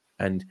men,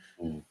 and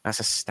that's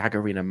a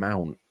staggering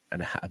amount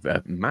and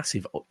a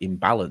massive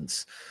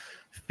imbalance.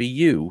 For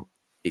you,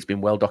 it's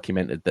been well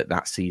documented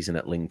that season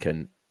at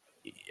Lincoln,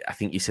 I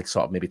think you said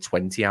sort of maybe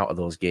 20 out of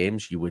those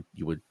games you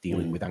were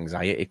dealing with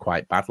anxiety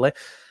quite badly.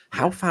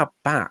 How far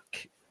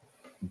back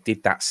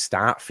did that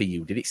start for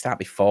you? Did it start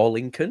before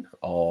Lincoln,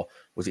 or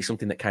was it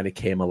something that kind of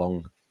came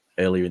along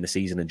earlier in the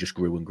season and just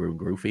grew and grew and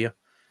grew for you?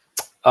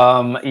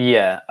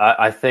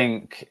 I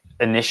think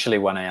initially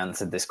when I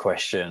answered this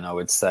question, I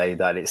would say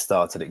that it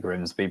started at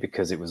Grimsby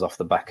because it was off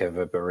the back of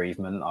a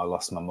bereavement. I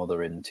lost my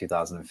mother in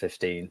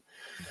 2015,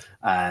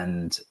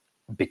 and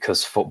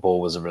because football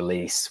was a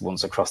release,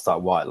 once I crossed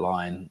that white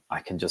line, I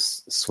can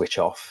just switch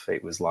off.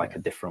 It was like a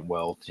different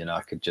world.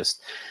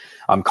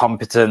 I'm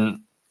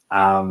competent.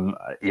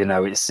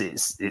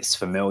 It's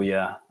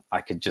familiar.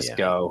 I could just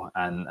go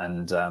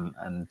and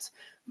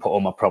put all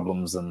my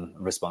problems and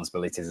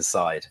responsibilities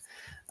aside.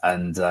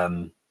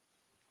 And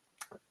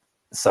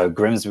so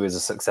Grimsby was a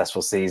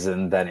successful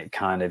season. Then it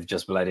kind of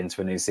just bled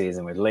into a new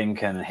season with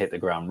Lincoln and hit the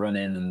ground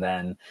running. And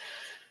then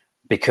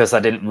because I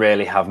didn't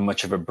really have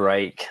much of a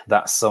break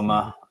that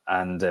summer,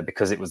 and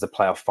because it was the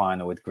playoff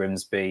final with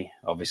Grimsby,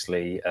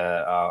 obviously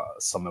our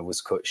summer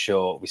was cut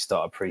short. We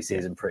started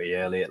pre-season pretty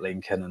early at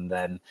Lincoln, and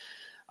then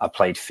I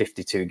played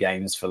 52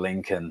 games for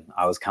Lincoln.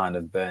 I was kind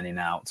of burning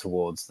out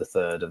towards the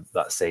third of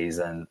that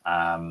season.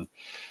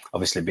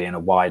 Obviously being a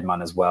wide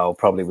man as well,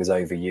 probably was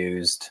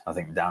overused. I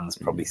think Dan's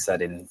probably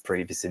said in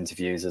previous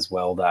interviews as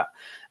well that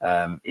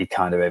he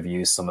kind of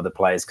overused some of the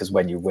players, because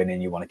when you're winning,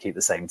 you want to keep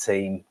the same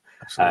team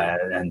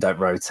and don't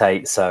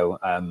rotate. So,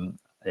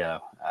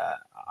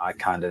 I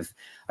can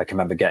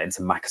remember getting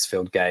to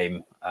Macclesfield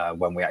game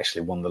when we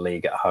actually won the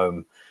league at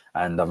home,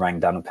 and I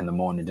rang Dan up in the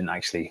morning, didn't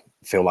actually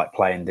feel like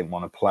playing, didn't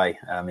want to play.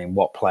 I mean,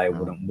 what player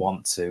wouldn't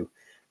want to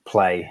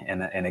play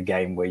in a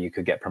game where you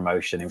could get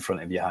promotion in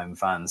front of your home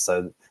fans?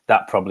 So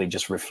that probably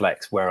just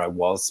reflects where I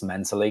was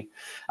mentally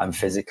and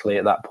physically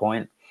at that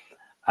point.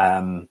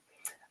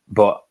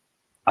 But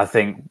I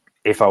think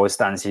if I was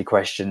to answer your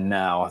question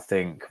now, I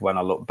think when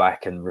I look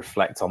back and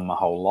reflect on my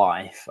whole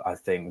life, I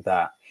think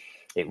that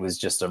it was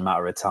just a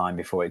matter of time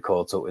before it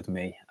caught up with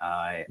me.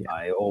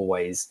 I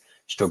always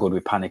struggled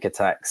with panic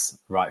attacks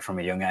right from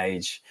a young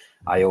age.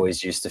 I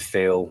always used to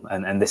feel,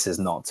 and this is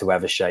not to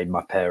ever shade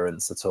my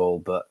parents at all,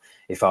 but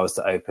if I was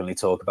to openly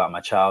talk about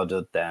my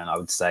childhood, then I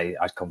would say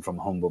I'd come from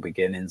humble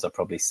beginnings. I've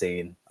probably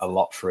seen a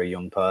lot for a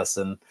young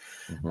person,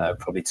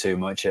 probably too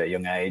much at a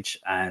young age.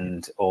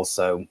 And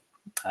also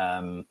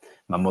my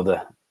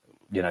mother,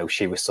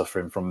 she was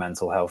suffering from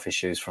mental health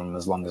issues from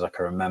as long as I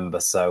can remember.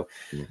 So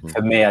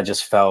for me, I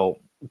just felt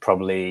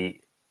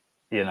probably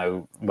you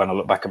know, when I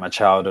look back at my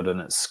childhood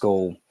and at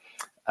school,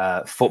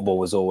 football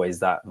was always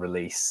that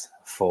release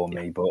for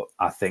me. But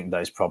I think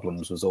those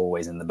problems was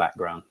always in the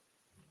background.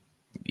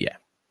 Yeah.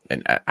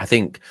 And I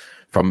think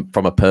from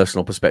a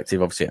personal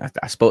perspective, obviously,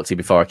 I spoke to you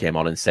before I came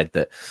on and said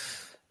that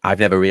I've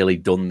never really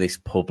done this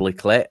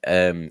publicly.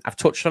 I've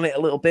touched on it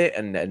a little bit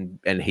and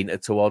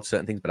hinted towards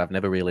certain things, but I've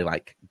never really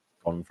like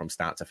gone from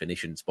start to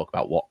finish and spoke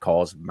about what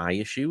caused my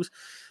issues.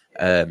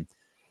 And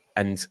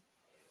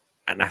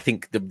I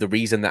think the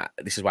reason that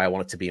this is why I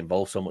wanted to be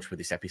involved so much with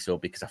this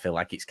episode, because I feel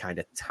like it's kind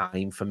of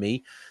time for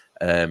me.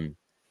 And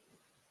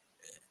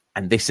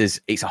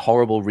it's a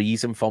horrible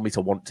reason for me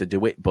to want to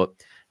do it, but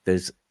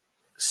there's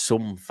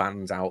some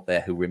fans out there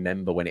who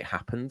remember when it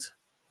happened,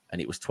 and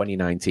it was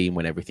 2019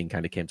 when everything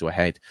kind of came to a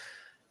head.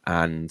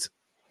 And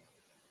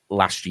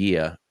last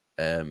year,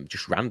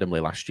 just randomly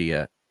last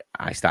year,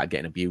 I started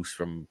getting abuse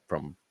from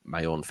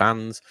my own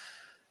fans.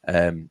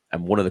 And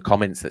one of the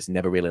comments that's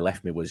never really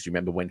left me was, you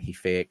remember when he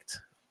faked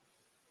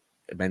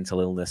a mental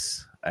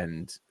illness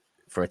and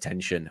for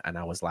attention? And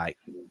I was like,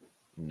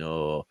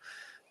 no,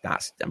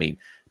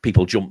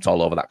 people jumped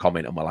all over that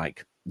comment and were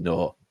like,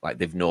 no, like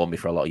they've known me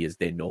for a lot of years.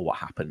 They know what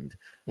happened,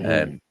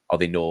 or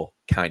they know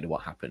kind of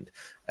what happened.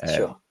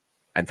 Sure.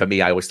 And for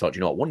me, I always thought, you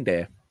know what, one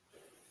day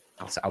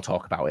I'll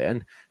talk about it.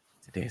 And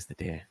today's the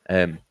day.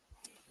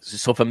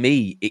 So for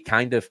me, it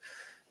kind of,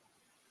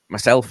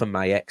 myself and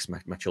my ex,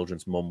 my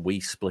children's mum, we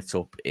split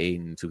up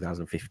in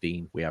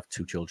 2015. We have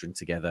 2 children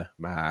together.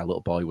 My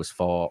little boy was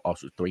 4, or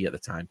 3 at the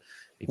time.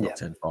 He got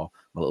turned 4.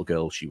 My little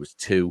girl, she was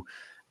 2.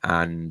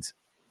 And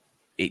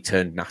it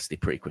turned nasty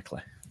pretty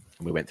quickly.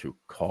 And we went through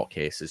court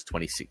cases,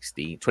 back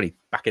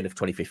end of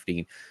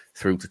 2015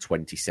 through to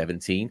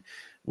 2017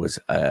 was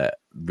a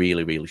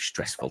really, really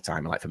stressful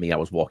time. Like for me, I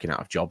was walking out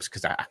of jobs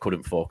because I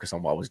couldn't focus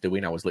on what I was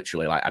doing. I was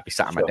literally like, I'd be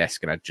sat at my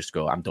desk and I'd just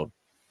go, I'm done,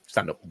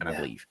 stand up, and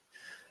I'd leave.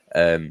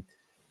 And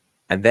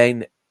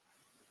then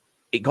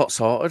it got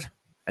sorted.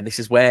 And this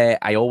is where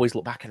I always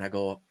look back and I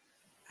go,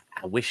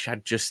 I wish I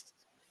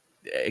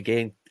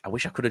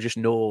could have just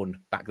known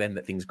back then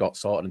that things got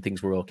sorted and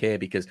things were okay,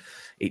 because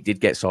it did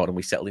get sorted and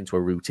we settled into a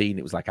routine.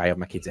 It was like I have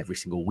my kids every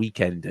single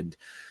weekend, and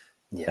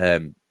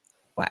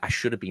like I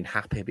should have been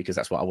happy because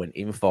that's what I went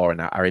in for.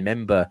 And I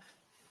remember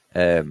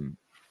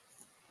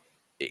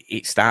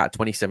it started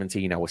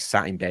 2017. I was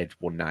sat in bed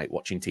one night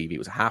watching TV. It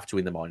was 2:30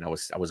 in the morning. I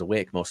was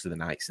awake most of the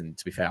nights, and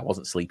to be fair, I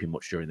wasn't sleeping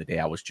much during the day.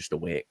 I was just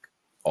awake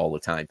all the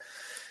time,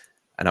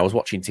 and I was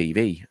watching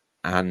TV,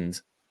 and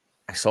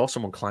I saw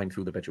someone climb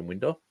through the bedroom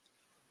window.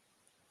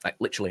 Like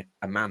literally,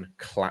 a man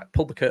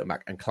pulled the curtain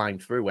back and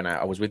climbed through. When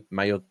I was with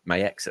my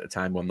ex at the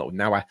time,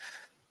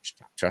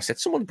 I said,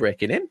 "Someone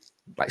breaking in!"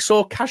 Like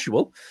so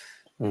casual.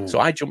 So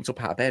I jumped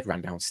up out of bed, ran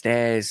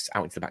downstairs,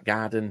 out into the back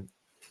garden,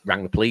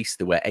 rang the police.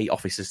 There were 8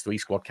 officers, 3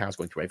 squad cars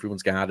going through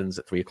everyone's gardens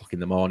at 3:00 in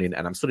the morning.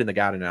 And I'm stood in the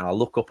garden and I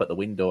look up at the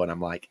window and I'm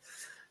like,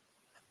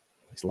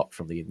 it's locked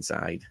from the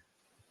inside.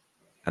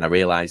 And I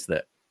realized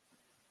that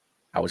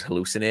I was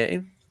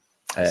hallucinating.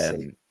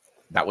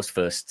 That was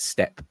first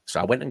step. So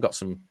I went and got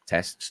some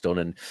tests done.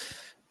 And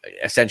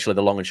essentially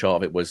the long and short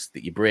of it was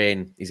that your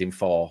brain is in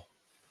 4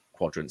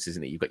 quadrants,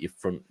 isn't it? You've got your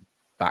front,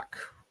 back,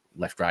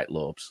 left, right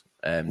lobes.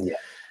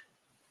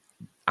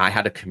 I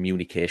had a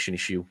communication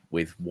issue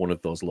with one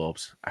of those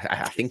lobes.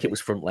 I think it was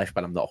front left,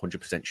 but I'm not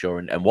 100% sure.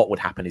 And what would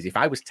happen is if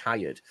I was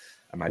tired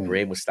and my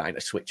brain was starting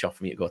to switch off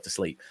for me to go to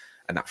sleep,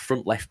 and that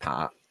front left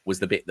part was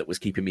the bit that was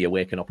keeping me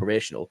awake and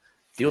operational,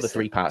 the other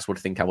 3 parts would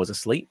think I was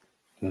asleep.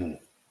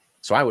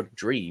 So I would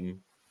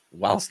dream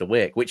whilst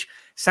awake, which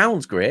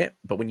sounds great,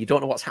 but when you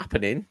don't know what's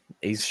happening,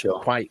 is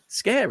quite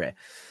scary.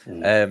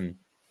 And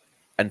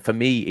for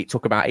me, it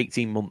took about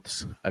 18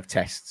 months of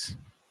tests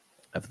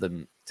of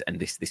them. And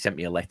they sent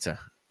me a letter,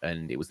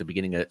 and it was the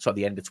end of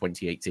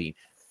 2018,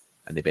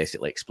 and they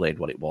basically explained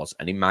what it was.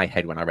 And in my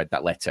head, when I read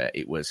that letter,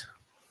 it was,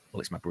 well,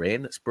 it's my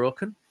brain that's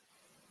broken,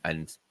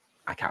 and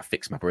I can't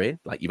fix my brain.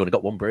 Like, you've only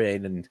got one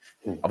brain, and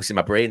obviously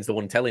my brain's the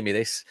one telling me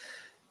this.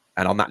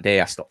 And on that day,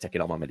 I stopped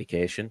taking all my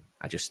medication.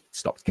 I just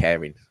stopped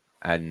caring,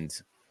 and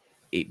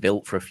it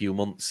built for a few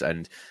months.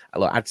 And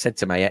look, I'd said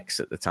to my ex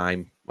at the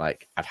time,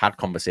 like, I'd had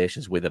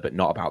conversations with her, but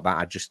not about that.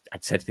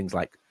 I'd said things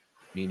like,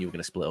 me and you were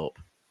going to split up.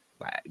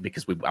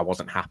 Because I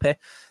wasn't happy.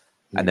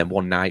 And then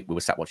one night we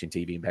were sat watching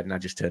TV in bed, and I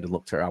just turned and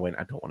looked at her. I went,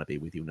 I don't want to be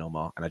with you no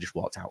more. And I just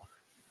walked out.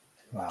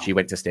 Wow. She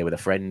went to stay with a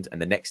friend. And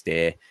the next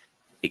day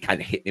it kind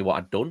of hit me what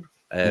I'd done.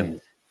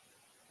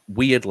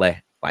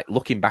 Weirdly, like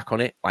looking back on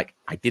it, like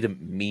I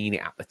didn't mean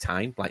it at the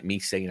time. Like me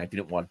saying I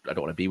don't want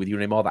to be with you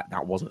anymore.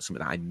 That wasn't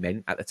something that I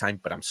meant at the time,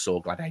 but I'm so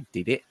glad I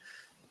did it,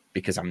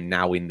 because I'm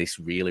now in this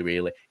really,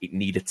 really, it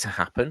needed to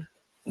happen.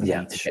 To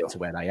get to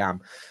where I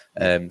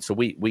am. So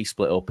we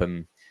split up,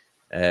 and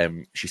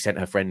she sent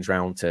her friends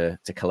round to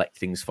collect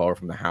things for her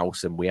from the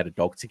house, and we had a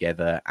dog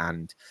together,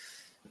 and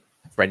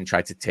a friend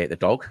tried to take the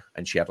dog,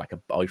 and she had like a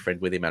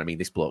boyfriend with him. And I mean,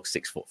 this bloke's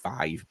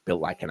 6'5",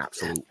 built like an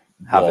absolute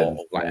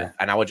wall.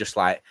 And I was just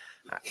like,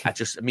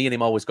 me and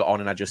him always got on,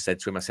 and I just said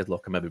to him, I said,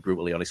 look, I'm going to be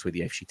brutally honest with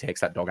you. If she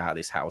takes that dog out of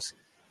this house,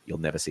 you'll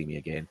never see me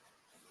again.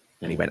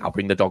 And he went, I'll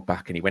bring the dog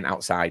back. And he went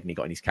outside and he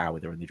got in his car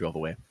with her and they drove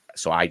away.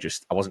 So I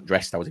wasn't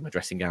dressed. I was in my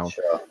dressing gown.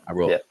 Sure.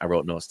 I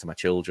wrote notes to my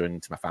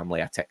children, to my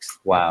family. I texted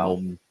Wow.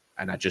 my mum,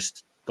 and I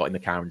just got in the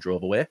car and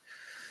drove away.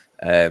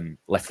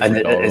 Left the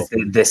And door is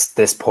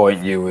this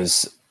point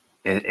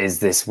is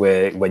this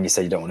where, when you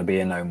say you don't want to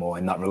be in no more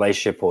in that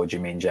relationship, or do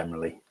you mean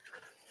generally?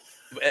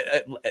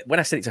 When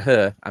I said it to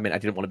her, I mean, I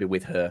didn't want to be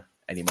with her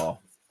anymore.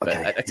 But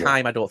at the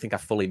time, I don't think I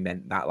fully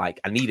meant that. Like,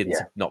 I needed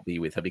to not be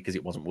with her because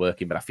it wasn't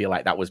working. But I feel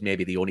like that was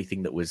maybe the only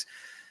thing that was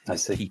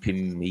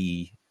keeping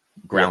me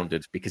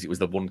grounded, because it was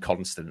the one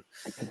constant.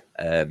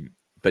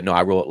 But no,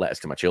 I wrote letters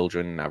to my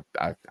children.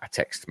 I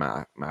texted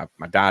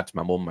my dad,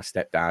 my mum, my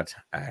stepdad,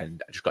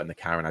 and I just got in the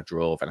car and I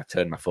drove and I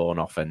turned my phone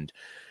off. And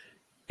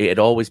it had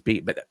always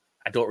been, but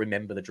I don't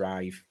remember the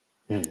drive.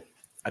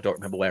 I don't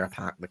remember where I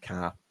parked the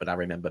car, but I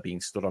remember being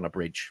stood on a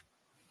bridge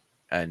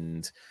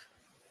and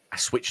I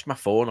switched my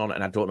phone on,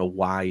 and I don't know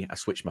why I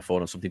switched my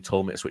phone on. Something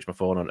told me to switch my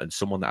phone on, and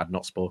someone that I'd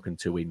not spoken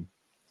to in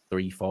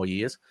 3-4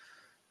 years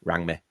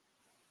rang me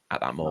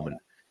at that moment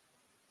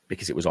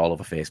because it was all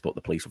over Facebook.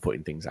 The police were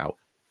putting things out,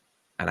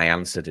 and I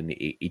answered, and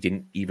he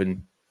didn't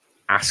even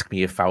ask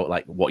me if I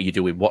like, what are you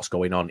doing? What's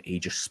going on? He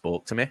just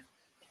spoke to me.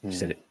 He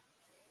said,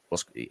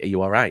 are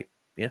you all right?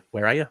 Yeah.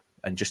 Where are you?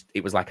 And just,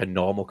 it was like a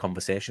normal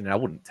conversation. And I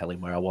wouldn't tell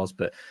him where I was,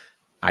 but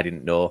I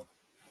didn't know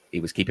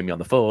he was keeping me on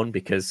the phone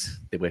because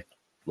they were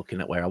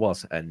looking at where I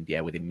was. And yeah,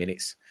 within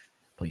minutes,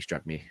 police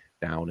dragged me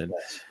down. And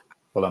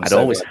well, I'm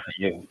so glad that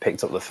you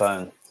picked up the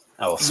phone,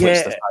 or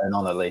switched the phone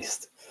on at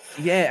least.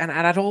 Yeah, and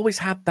I'd always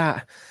had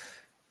that.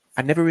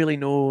 I'd never really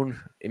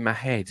known in my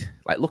head.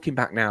 Like, looking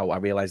back now, I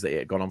realized that it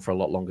had gone on for a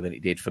lot longer than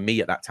it did. For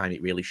me at that time,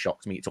 it really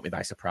shocked me. It took me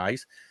by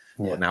surprise.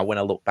 But now when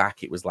I look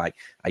back, it was like,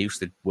 I used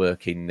to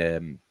work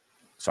in,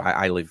 so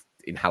I lived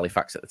in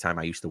Halifax at the time.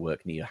 I used to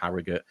work near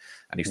Harrogate,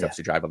 and I used to have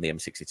to drive on the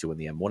M62 and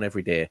the M1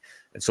 every day.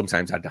 And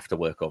sometimes I'd have to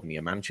work over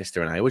near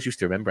Manchester. And I always used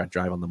to remember I'd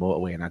drive on the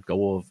motorway and I'd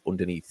go over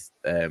underneath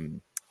the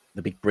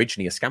big bridge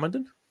near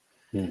Scammerden.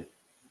 And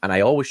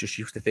I always just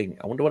used to think,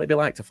 I wonder what it'd be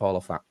like to fall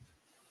off that.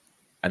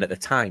 And at the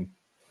time,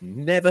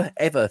 never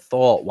ever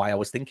thought why I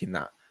was thinking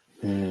that.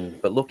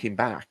 But looking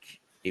back,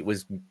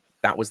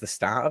 that was the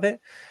start of it.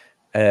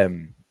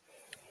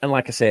 And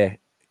like I say,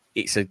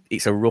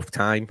 it's a rough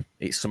time.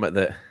 It's something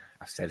that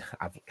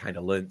I've kind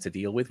of learned to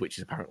deal with, which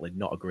is apparently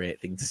not a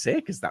great thing to say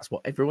because that's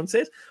what everyone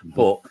says.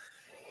 But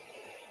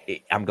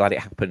I'm glad it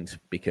happened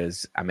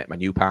because I met my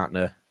new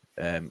partner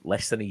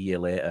less than a year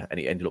later, and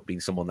it ended up being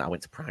someone that I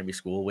went to primary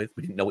school with.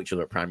 We didn't know each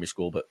other at primary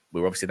school, but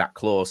we were obviously that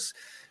close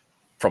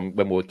from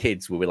when we were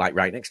kids. We were like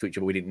right next to each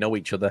other. We didn't know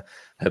each other.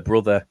 Her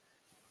brother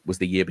was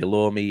the year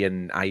below me,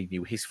 and I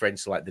knew his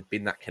friends. So like there'd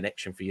been that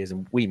connection for years,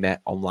 and we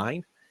met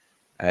online.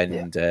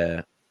 And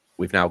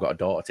we've now got a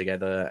daughter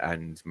together,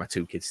 and my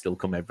two other kids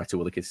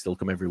still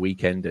come every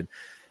weekend. And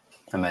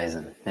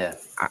amazing, yeah.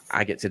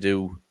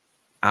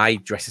 I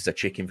dress as a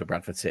chicken for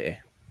Bradford City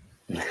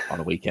on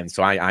a weekend,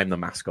 so I'm the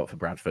mascot for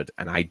Bradford,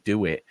 and I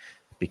do it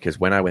because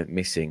when I went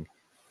missing,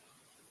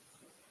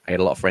 I had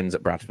a lot of friends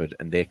at Bradford,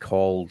 and they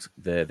called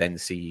the then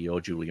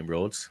CEO Julian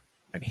Rhodes,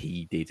 and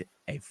he did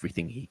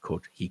everything he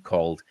could. He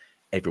called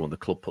everyone. The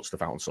club put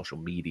stuff out on social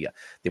media.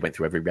 They went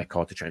through every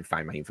record to try and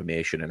find my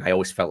information. And I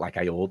always felt like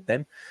I owed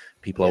them.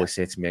 People always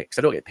say to me, because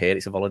I don't get paid,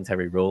 it's a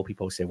voluntary role.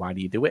 People always say, why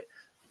do you do it?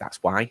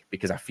 That's why,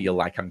 because I feel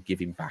like I'm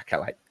giving back.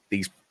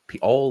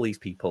 All these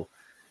people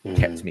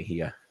kept me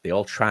here. They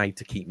all tried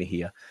to keep me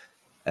here.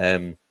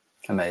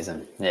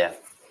 Amazing. Yeah.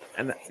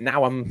 And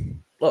now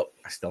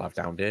I still have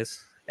down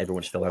days.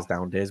 Everyone still has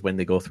down days when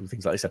they go through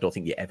things like this. I don't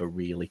think you're ever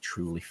really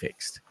truly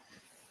fixed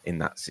in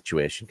that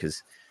situation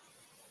because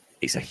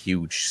it's a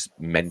huge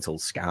mental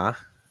scar.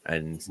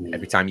 And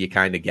every time you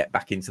kind of get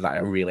back into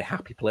that a really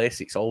happy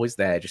place, it's always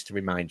there just to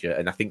remind you.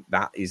 And I think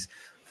that is,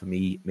 for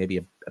me, maybe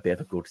a bit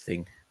of a good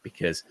thing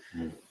because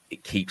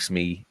it keeps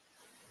me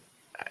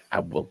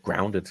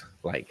grounded.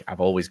 Like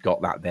I've always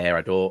got that there.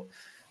 I don't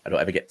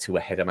ever get too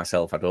ahead of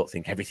myself. I don't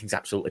think everything's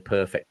absolutely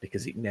perfect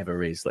because it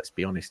never is. Let's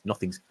be honest.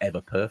 Nothing's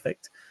ever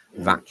perfect.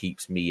 That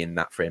keeps me in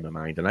that frame of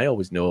mind. And I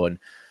always know, and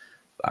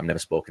I've never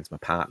spoken to my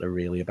partner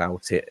really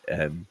about it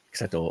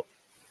because I don't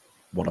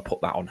want to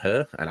put that on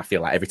her, and I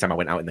feel like every time I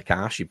went out in the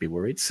car she'd be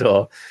worried.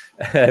 So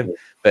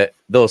but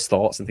those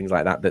thoughts and things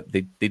like that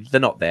they're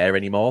not there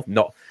anymore.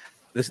 Not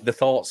the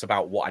thoughts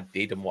about what I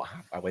did and what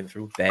I went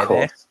through, they're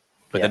there,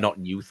 but they're not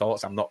new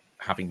thoughts. I'm not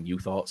having new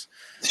thoughts.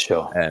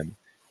 Sure.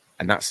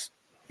 And that's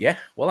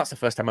the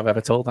first time I've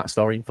ever told that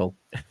story in full.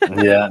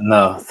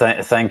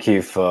 Thank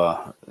you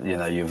for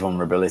your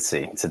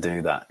vulnerability to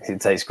do that.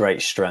 It takes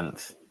great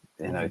strength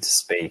to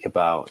speak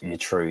about your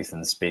truth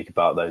and speak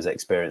about those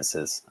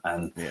experiences.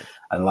 And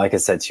like I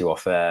said to you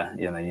off air,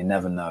 you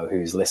never know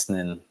who's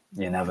listening.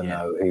 You never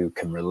know who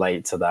can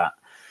relate to that.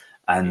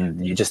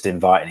 And you just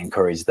invite and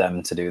encourage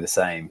them to do the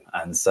same.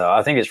 And so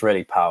I think it's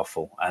really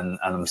powerful. And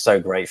I'm so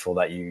grateful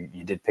that you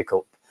did pick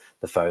up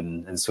the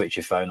phone and switch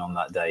your phone on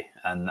that day.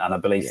 And I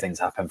believe things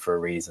happen for a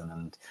reason.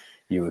 And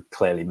you were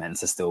clearly meant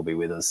to still be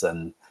with us.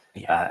 And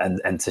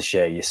and to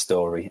share your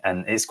story.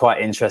 And it's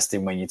quite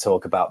interesting when you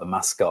talk about the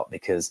mascot,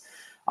 because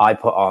I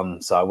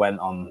went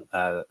on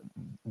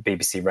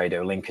BBC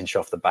Radio Lincolnshire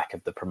off the back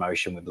of the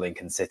promotion with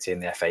Lincoln City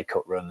and the FA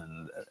Cup run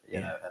and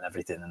and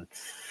everything. And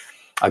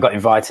I got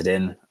invited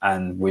in,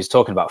 and we was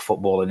talking about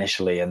football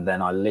initially, and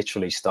then I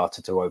literally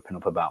started to open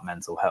up about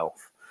mental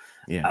health.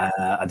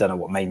 I don't know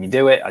what made me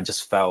do it. I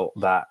just felt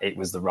that it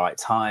was the right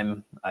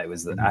time. It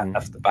was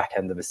after the back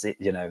end of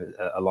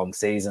a long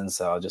season,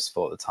 so I just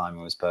thought the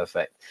timing was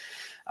perfect.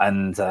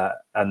 And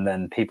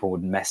then people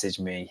would message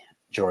me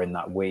during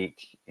that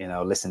week,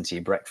 listen to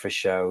your breakfast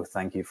show.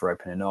 Thank you for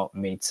opening up.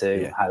 Me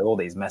too. I had all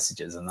these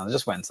messages, and I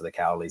just went to the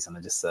Cowleys and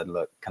I just said,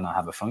 look, can I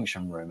have a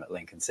function room at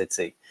Lincoln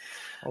City?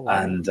 Oh,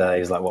 wow. And he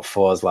was like, what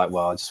for? I was like,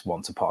 well, I just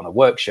want to put on a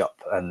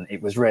workshop. And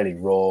it was really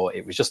raw.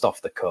 It was just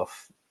off the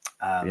cuff.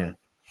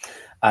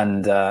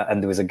 And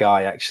there was a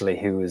guy actually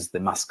who was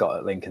the mascot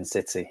at Lincoln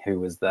City who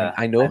was there.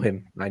 I know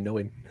him.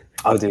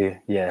 Oh, do you?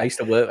 Yeah. I used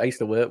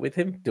to work with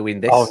him doing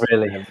this. Oh,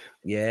 really?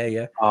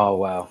 Yeah. Oh,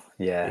 wow.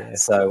 Yeah.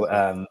 So,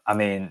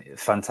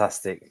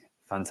 fantastic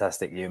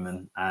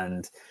human.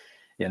 And,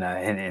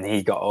 and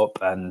he got up,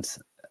 and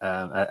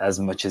as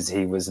much as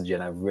he was,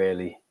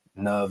 really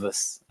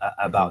nervous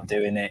about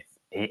doing it,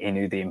 he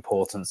knew the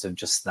importance of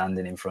just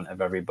standing in front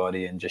of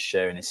everybody and just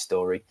sharing his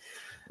story.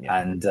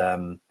 And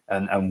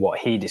what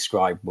he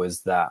described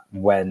was that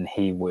when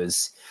he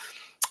was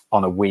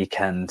on a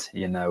weekend,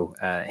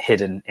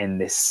 hidden in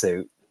this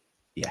suit,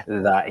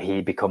 that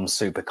he becomes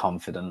super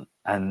confident.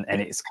 And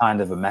it's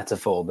kind of a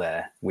metaphor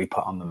there. We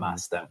put on the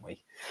mask, don't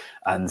we?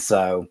 And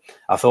so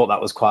I thought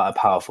that was quite a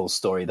powerful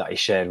story that he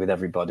shared with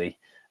everybody.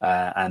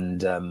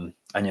 And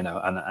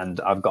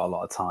I've got a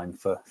lot of time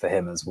for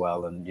him as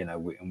well. And,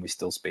 we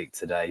still speak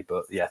today.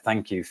 But yeah,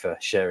 thank you for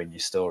sharing your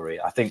story.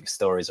 I think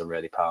stories are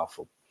really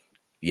powerful.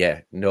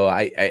 I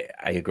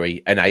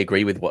agree. And I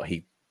agree with what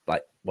he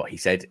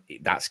said.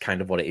 That's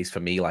kind of what it is for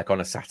me. Like on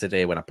a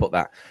Saturday when I put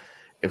that,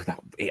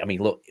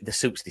 look, the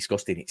soup's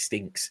disgusting. It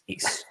stinks.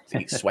 It's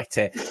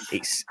sweaty.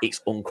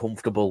 It's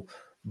uncomfortable.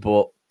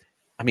 But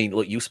I mean,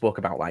 look, you spoke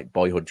about like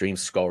boyhood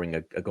dreams, scoring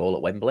a goal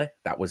at Wembley.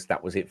 That was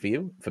it for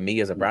you. For me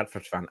as a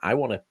Bradford fan, I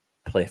want to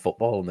play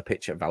football on the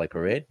pitch at Valley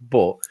Parade,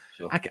 but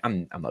sure.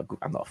 I'm not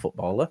a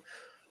footballer.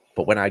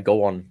 But when I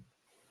go on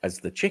as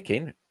the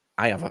chicken,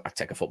 I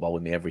take a football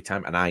with me every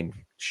time, and I'm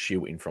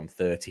shooting from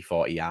 30,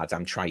 40 yards.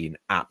 I'm trying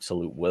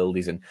absolute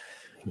worldies, and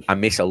I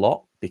miss a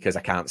lot because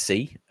I can't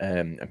see.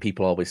 And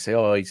people always say,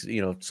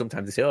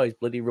 sometimes they say, he's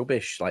bloody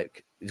rubbish.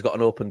 Like, he's got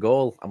an open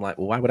goal. I'm like,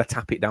 well, why would I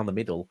tap it down the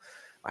middle?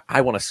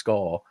 I want to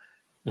score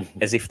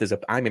as if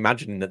I'm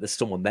imagining that there's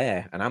someone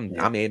there, and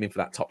I'm aiming for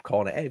that top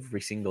corner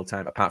every single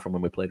time, apart from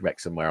when we played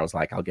Wrexham, where I was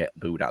like, I'll get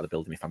booed out of the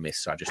building if I miss.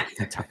 So I just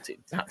tapped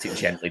it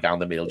gently down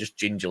the middle, just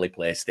gingerly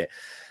placed it.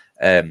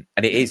 And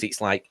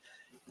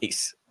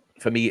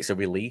for me, it's a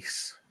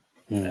release,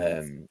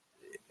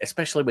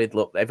 especially with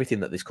everything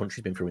that this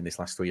country's been through in this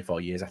last 3 or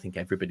 4 years. I think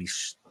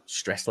everybody's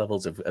stress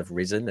levels have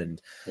risen,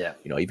 and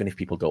even if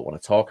people don't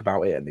want to talk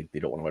about it and they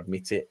don't want to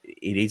admit it,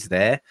 it is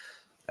there.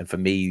 And for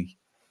me,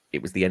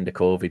 it was the end of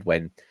COVID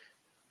when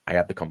I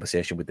had the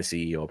conversation with the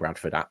CEO of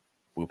Bradford.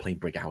 We were playing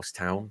Brighouse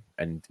Town,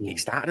 and it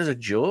started as a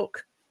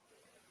joke.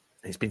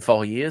 It's been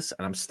 4 years,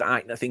 and I'm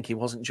starting to think he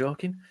wasn't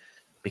joking,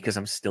 because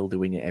I'm still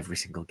doing it every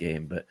single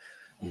game. But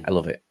I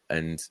love it.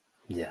 And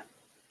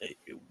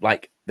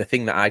like the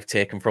thing that I've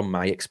taken from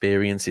my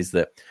experience is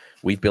that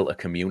we've built a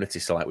community.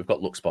 So like we've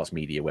got Look Sports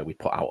Media, where we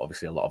put out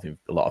obviously a lot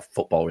of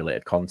football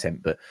related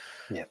content, but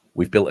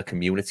we've built a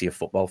community of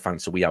football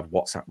fans. So we have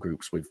WhatsApp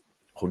groups with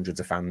hundreds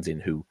of fans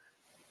in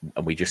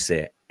and we just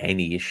say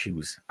any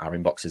issues, our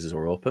inboxes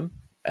are open.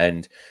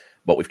 And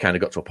what we've kind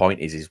of got to a point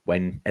is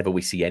whenever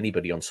we see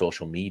anybody on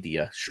social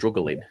media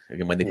struggling,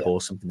 and when they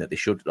post something that they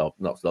should, or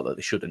not that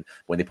they shouldn't,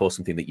 when they post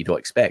something that you don't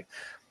expect,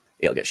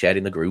 it'll get shared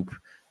in the group,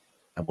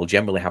 and we'll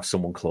generally have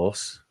someone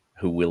close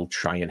who will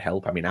try and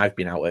help. I mean, I've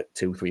been out at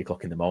 2-3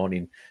 o'clock in the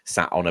morning,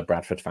 sat on a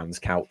Bradford fan's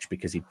couch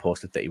because he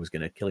posted that he was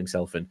going to kill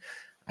himself, and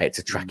I had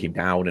to track him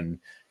down and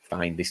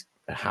find this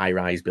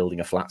high-rise building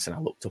of flats, and I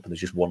looked up and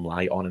there's just one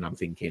light on, and I'm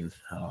thinking,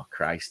 oh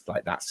Christ,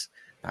 like that's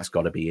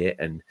got to be it.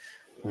 And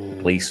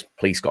the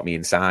police got me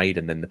inside,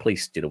 and then the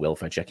police did a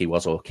welfare check. He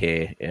was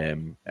okay,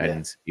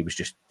 and he was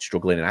just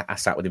struggling. And I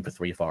sat with him for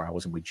 3 or 4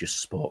 hours, and we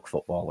just spoke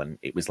football, and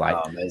it was like,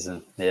 oh,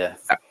 amazing. Yeah,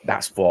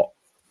 that's what,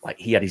 like,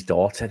 he had his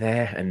daughter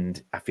there,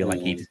 and I feel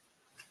like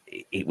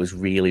it was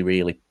really,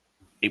 really,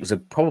 it was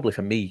probably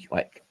for me,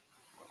 like,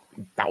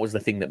 that was the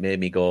thing that made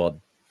me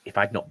go, if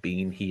I'd not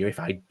been here, if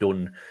I'd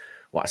done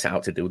what I set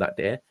out to do that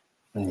day,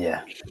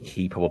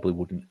 he probably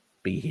wouldn't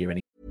be here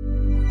anymore.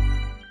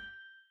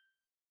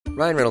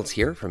 Ryan Reynolds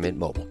here from Mint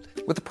Mobile.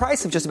 With the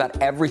price of just about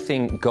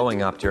everything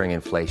going up during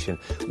inflation,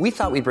 we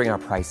thought we'd bring our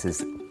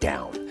prices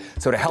down.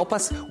 So to help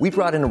us, we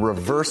brought in a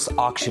reverse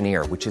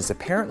auctioneer, which is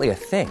apparently a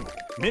thing.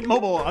 Mint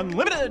Mobile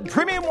Unlimited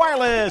Premium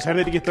Wireless. How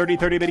to get 30,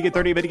 30, how to get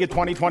 30, how to get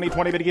 20, 20,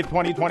 20, how to get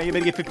 20, 20, how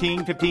to get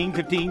 15, 15,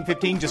 15,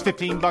 15, just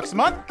 $15 a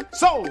month?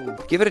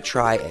 Sold! Give it a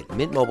try at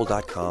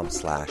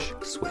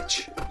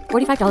mintmobile.com/switch.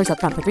 $45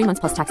 upfront for 3 months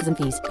plus taxes and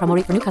fees. Promo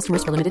rate for new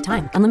customers for limited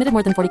time. Unlimited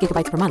more than 40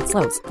 gigabytes per month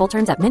slows. Full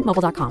terms at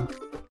mintmobile.com.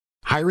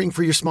 Hiring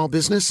for your small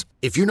business?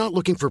 If you're not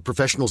looking for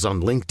professionals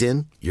on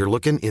LinkedIn, you're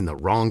looking in the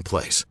wrong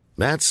place.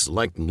 That's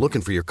like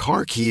looking for your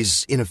car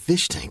keys in a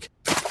fish tank.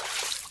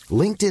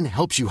 LinkedIn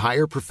helps you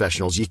hire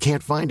professionals you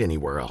can't find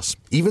anywhere else,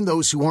 even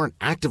those who aren't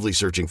actively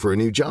searching for a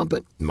new job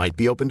but might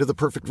be open to the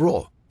perfect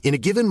role. In a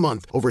given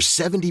month, over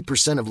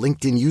 70% of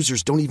LinkedIn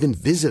users don't even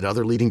visit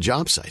other leading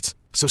job sites.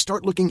 So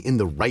start looking in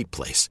the right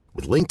place.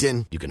 With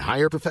LinkedIn, you can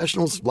hire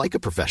professionals like a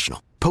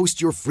professional.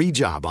 Post your free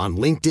job on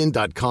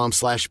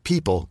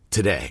linkedin.com/people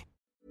today.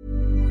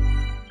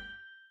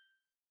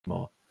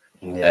 More.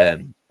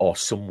 Or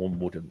someone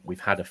wouldn't.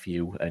 We've had a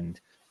few, and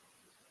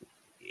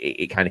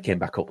it kind of came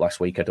back up last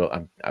week.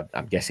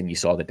 I'm guessing you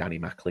saw the Danny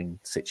Mackling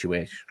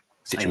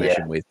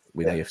situation with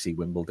AFC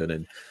Wimbledon.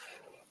 And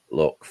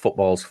look,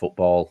 football's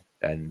football,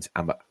 and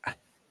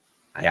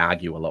I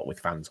argue a lot with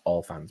fans,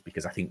 all fans,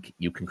 because I think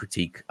you can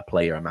critique a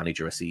player, a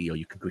manager, a CEO.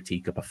 You can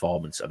critique a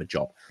performance of a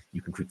job.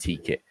 You can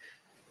critique it.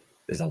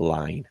 There's a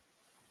line,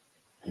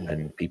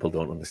 and people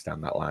don't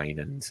understand that line.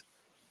 And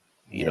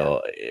you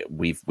know,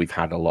 we've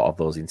had a lot of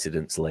those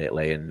incidents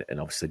lately, and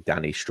obviously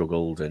Danny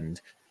struggled, and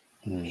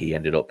he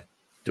ended up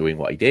doing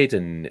what he did,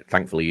 and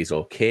thankfully he's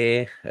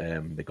okay.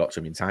 They got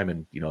to him in time,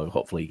 and you know,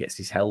 hopefully he gets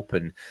his help,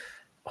 and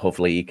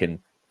hopefully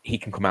he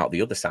can come out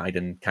the other side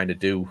and kind of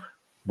do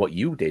what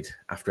you did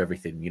after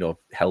everything, you know,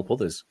 help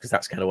others, because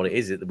that's kind of what it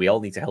is. We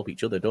all need to help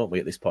each other, don't we,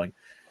 at this point?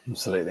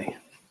 Absolutely.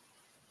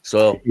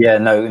 So yeah,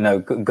 no,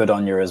 good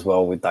on you as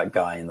well with that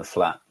guy in the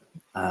flat.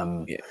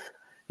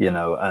 You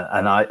know,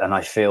 and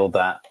I feel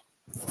that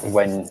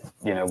when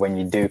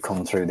you do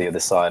come through the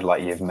other side,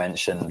 like you've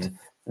mentioned,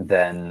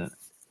 then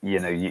you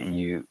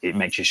know it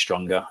makes you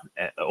stronger.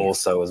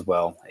 Also, as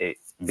well,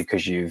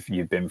 because you've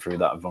been through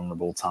that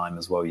vulnerable time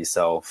as well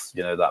yourself.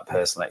 You know, that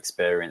personal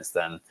experience.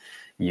 Then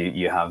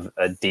you have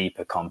a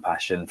deeper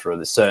compassion for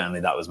others. Certainly,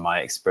 that was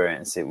my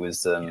experience. It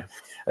was.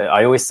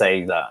 I always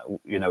say that,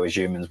 you know, as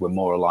humans, we're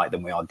more alike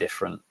than we are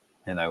different.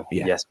 You know,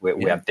 yes,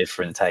 we have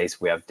different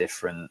tastes, we have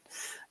different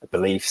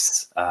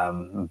beliefs,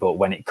 but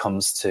when it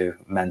comes to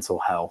mental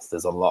health,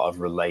 there's a lot of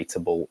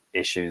relatable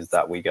issues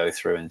that we go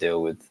through and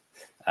deal with,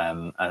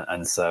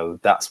 and so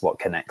that's what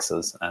connects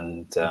us.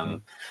 And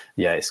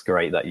it's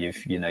great that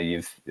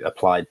you've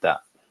applied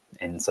that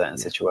in certain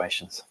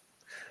situations.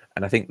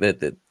 And I think that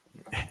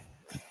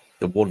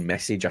the one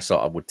message I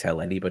sort of would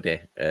tell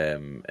anybody,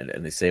 and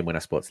the same when I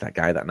spoke to that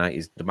guy that night,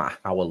 is no matter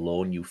how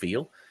alone you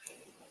feel,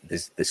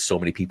 there's so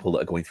many people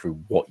that are going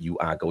through what you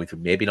are going through.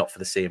 Maybe not for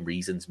the same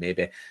reasons.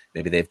 Maybe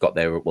they've got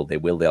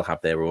they'll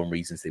have their own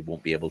reasons. They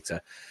won't be able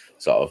to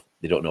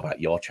they don't know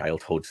about your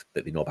childhood,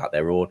 but they know about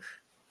their own.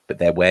 But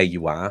they're where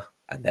you are,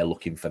 and they're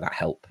looking for that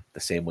help the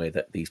same way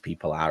that these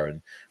people are.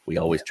 And we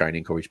always try and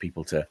encourage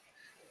people to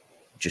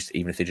just,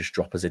 even if they just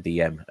drop us a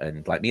DM.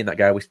 And like me and that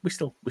guy, we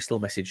still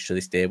message to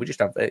this day. We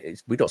just have,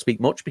 we don't speak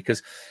much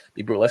because,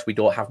 be brutal, we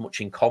don't have much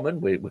in common.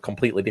 We're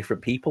completely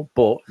different people,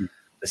 but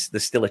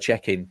there's still a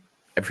check-in.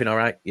 Everything all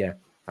right? Yeah,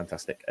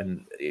 fantastic.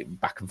 And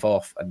back and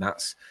forth. And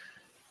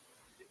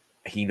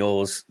he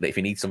knows that if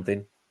he needs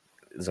something,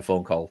 there's a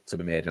phone call to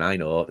be made. And I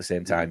know at the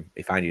same time,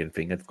 if I need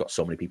anything, I've got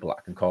so many people that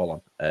I can call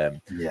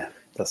on.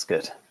 That's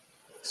good.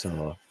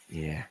 So,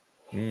 yeah.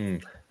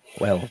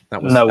 Well,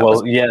 that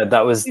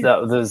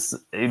was.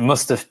 It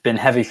must have been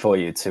heavy for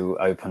you to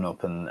open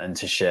up and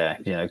to share,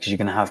 you know, because you're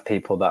going to have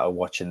people that are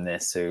watching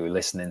this, who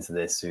listening to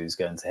this, who's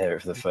going to hear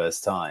it for the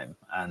first time.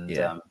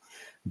 And,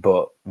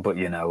 but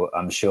you know,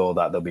 I'm sure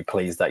that they'll be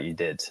pleased that you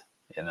did,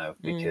 you know,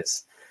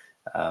 because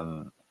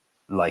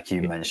like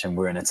you mentioned,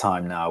 we're in a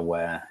time now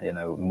where, you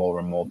know, more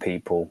and more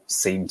people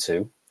seem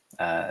to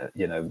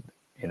you know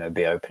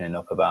be opening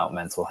up about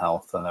mental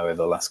health. I know over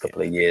the last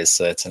couple of years,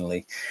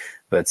 certainly,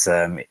 but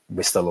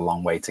we're still a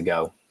long way to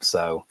go.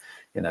 So,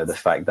 you know, the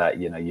fact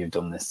that, you know, you've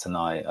done this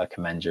tonight, I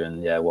commend you,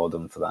 and well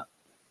done for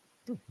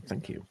that.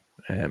 Thank you.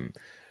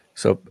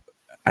 So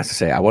as I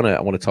say, I want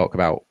to talk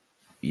about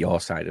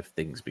your side of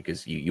things,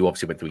 because you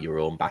obviously went through your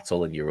own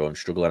battle and your own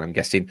struggle, and I'm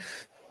guessing,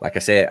 like I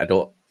say, I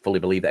don't fully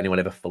believe that anyone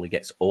ever fully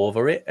gets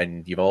over it,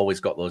 and you've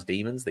always got those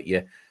demons that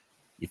you've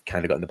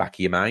kind of got in the back of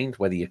your mind.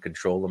 Whether you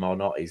control them or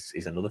not is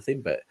another thing.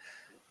 But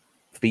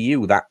for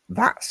you,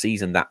 that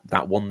season,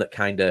 that one that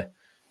kind of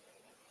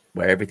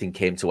where everything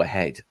came to a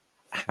head,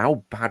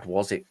 how bad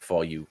was it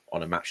for you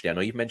on a match day? I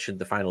know you've mentioned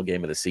the final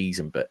game of the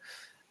season, but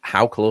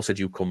how close had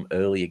you come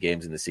earlier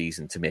games in the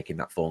season to making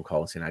that phone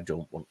call and saying, I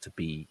don't want to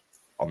be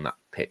on that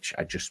pitch,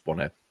 I just want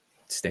to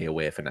stay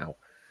away for now?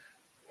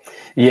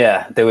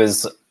 Yeah, there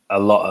was a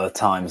lot of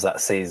times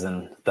that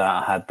season that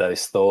I had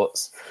those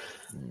thoughts.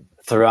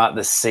 Throughout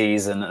the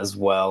season as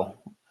well,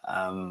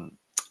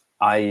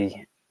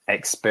 I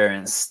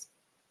experienced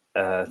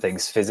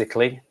things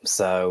physically.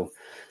 So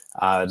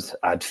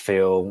I'd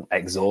feel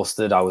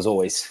exhausted. I was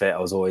always fit. I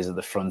was always at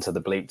the front of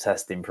the bleep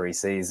test in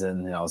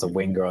pre-season. You know, I was a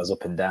winger. I was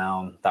up and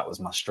down. That was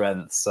my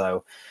strength.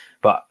 So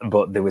but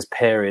there was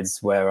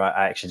periods where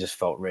I actually just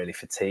felt really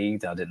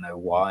fatigued. I didn't know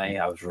why.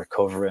 I was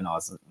recovering. I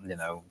was,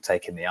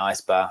 taking the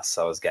ice baths.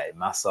 I was getting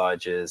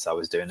massages. I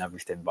was doing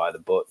everything by the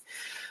book.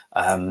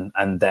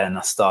 And then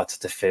I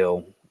started to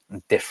feel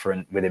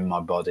different within my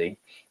body.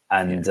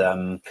 And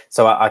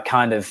so I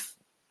kind of,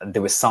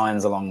 there were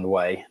signs along the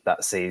way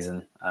that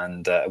season,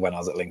 and when I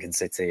was at Lincoln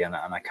City, and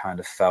I kind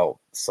of felt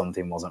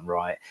something wasn't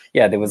right.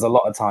 Yeah, there was a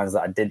lot of times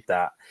that I did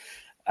that,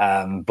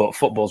 but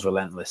football's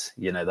relentless.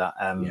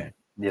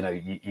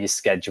 Your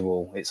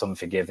schedule, it's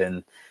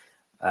unforgiving.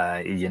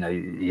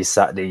 Your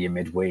Saturday, your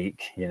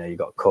midweek. You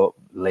got cup,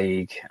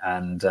 league,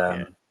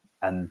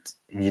 and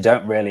you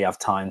don't really have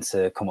time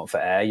to come up for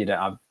air. You don't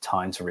have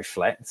time to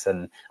reflect.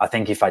 And I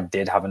think if I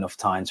did have enough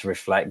time to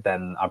reflect,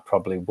 then I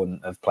probably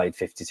wouldn't have played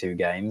 52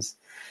 games.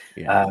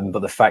 But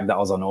the fact that I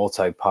was on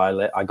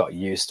autopilot, I got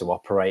used to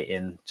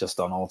operating just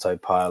on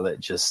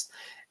autopilot.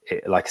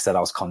 Like I said, I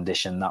was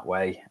conditioned that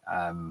way.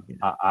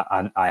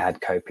 I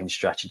had coping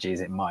strategies.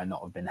 It might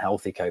not have been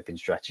healthy coping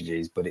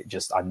strategies, but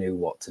I knew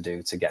what to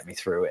do to get me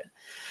through it.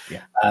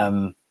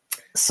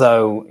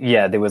 So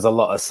there was a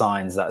lot of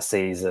signs that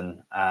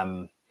season,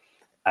 and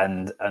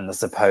I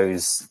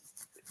suppose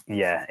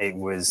it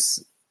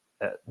was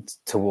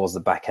towards the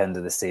back end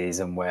of the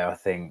season where I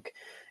think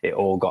it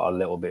all got a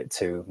little bit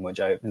too much,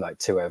 like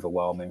too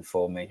overwhelming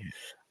for me.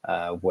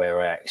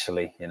 Where I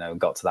actually,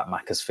 got to that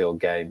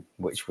Macclesfield game,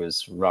 which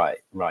was right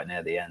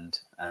near the end,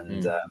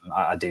 and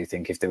I do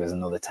think if there was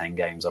another 10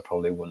 games, I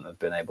probably wouldn't have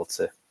been able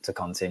to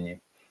continue.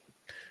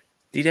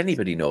 Did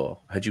anybody know?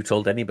 Had you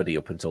told anybody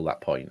up until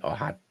that point, or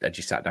had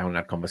you sat down and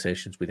had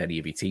conversations with any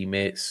of your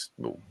teammates?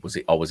 Was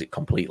it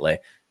completely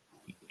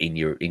in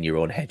your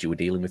own head you were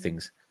dealing with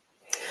things?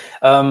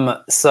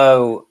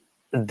 So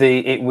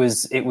it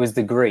was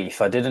the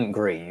grief. I didn't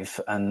grieve,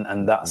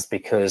 and that's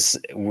because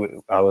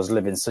I was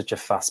living such a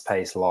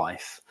fast-paced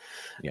life,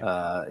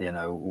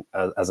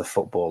 as a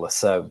footballer.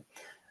 So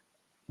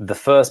the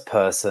first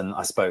person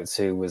I spoke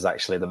to was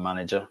actually the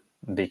manager,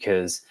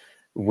 because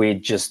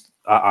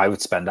I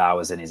would spend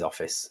hours in his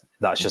office.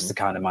 That's just the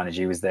kind of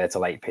manager. He was there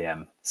till 8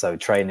 p.m. So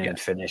training would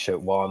finish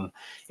at 1.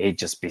 He'd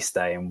just be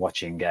staying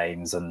watching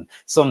games. And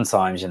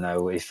sometimes,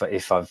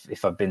 if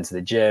I've been to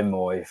the gym,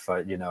 or if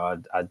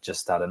I'd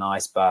just had an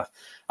ice bath,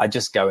 I'd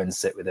just go and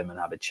sit with him and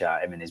have a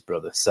chat, him and his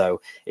brother. So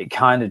it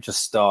kind of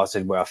just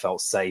started where I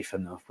felt safe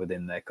enough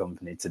within their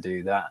company to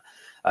do that.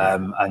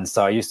 And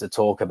so I used to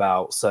talk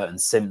about certain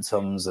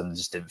symptoms and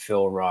just didn't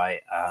feel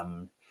right.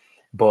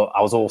 But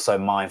I was also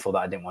mindful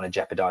that I didn't want to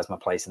jeopardize my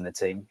place in the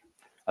team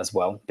as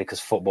well, because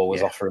football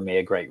was offering me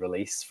a great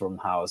release from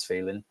how I was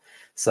feeling.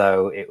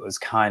 So it was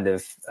kind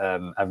of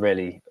a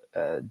really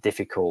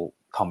difficult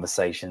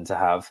conversation to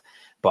have.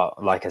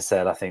 But like I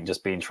said, I think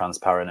just being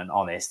transparent and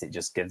honest, it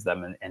just gives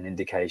them an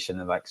indication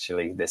of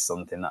actually there's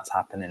something that's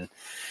happening.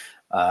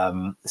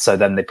 So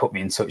then they put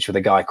me in touch with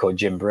a guy called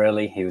Jim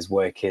Burley. He was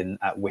working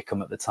at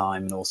Wickham at the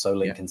time, and also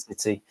Lincoln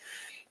City.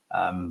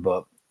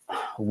 But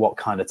what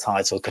kind of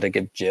title could I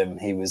give Jim?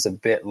 He was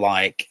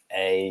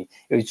it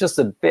was just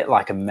a bit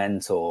like a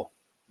mentor.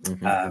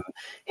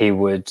 He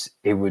would,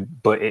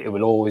 but it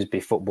would always be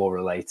football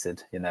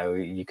related.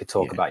 You could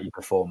talk about your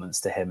performance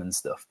to him and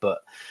stuff, but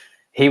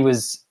he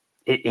was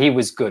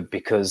good,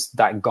 because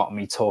that got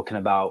me talking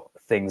about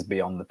things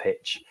beyond the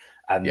pitch.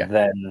 And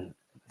then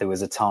there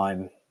was a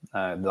time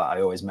that I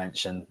always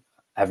mention,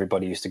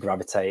 everybody used to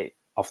gravitate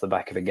off the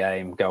back of a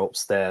game, go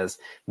upstairs,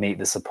 meet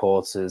the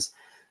supporters.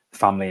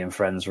 Family and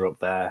friends were up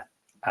there,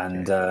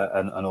 and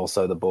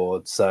also the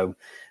board. So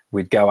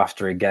we'd go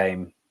after a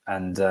game,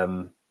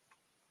 and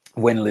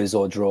win, lose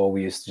or draw,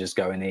 we used to just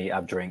go and eat,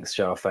 have drinks,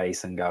 show our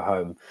face and go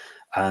home.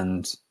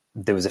 And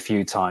there was a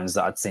few times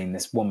that I'd seen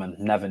this woman,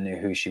 never knew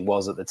who she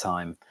was at the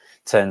time.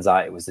 Turns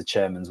out it was the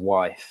chairman's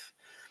wife.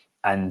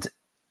 And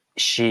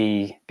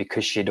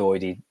because she'd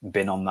already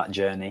been on that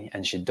journey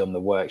and she'd done the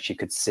work, she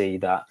could see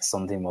that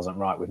something wasn't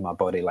right with my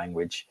body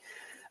language,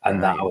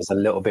 and that I was a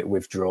little bit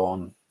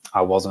withdrawn.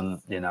 I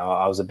wasn't,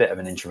 I was a bit of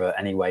an introvert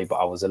anyway, but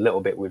I was a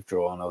little bit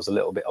withdrawn. I was a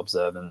little bit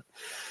observant.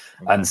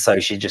 And so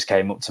she just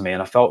came up to me,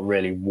 and I felt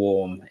really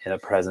warm in her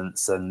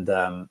presence. And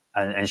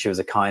she was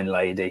a kind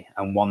lady.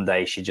 And one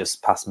day she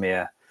just passed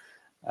me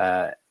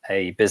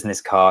a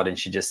business card, and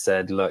she just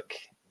said, "Look,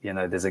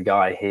 there's a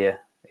guy here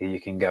who you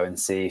can go and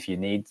see if you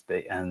need to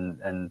be."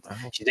 And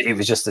it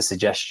was just a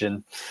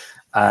suggestion.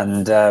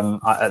 And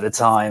at the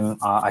time,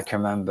 I can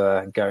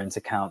remember going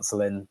to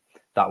counselling.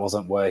 That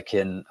wasn't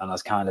working, and I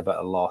was kind of at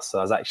a loss. So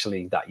I was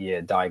actually that year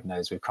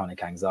diagnosed with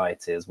chronic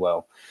anxiety as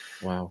well.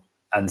 Wow.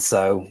 And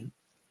so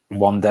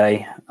one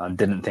day, I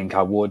didn't think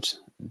I would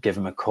give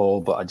him a call,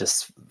 but I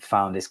just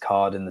found his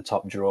card in the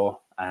top drawer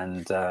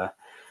and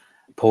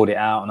pulled it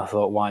out. And I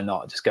thought, why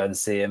not just go and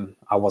see him?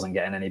 I wasn't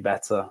getting any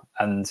better.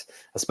 And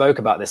I spoke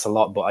about this a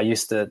lot, but I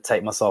used to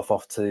take myself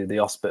off to the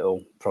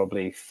hospital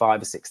probably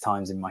 5 or 6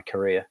 times in my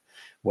career,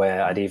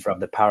 where I'd either have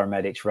the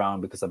paramedics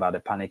round because I've had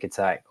a panic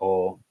attack,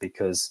 or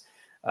because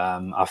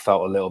I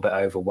felt a little bit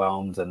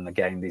overwhelmed. And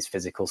again, the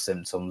physical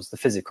symptoms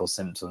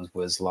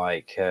was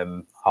like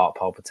heart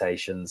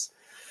palpitations,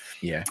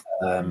 Yeah.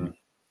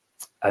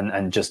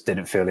 And just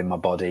didn't feel in my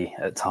body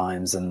at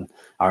times. And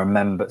I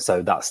remember,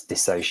 so that's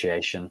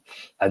dissociation.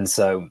 And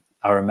so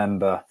I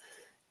remember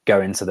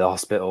going to the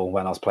hospital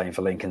when I was playing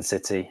for Lincoln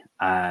City,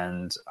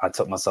 and I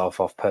took myself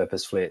off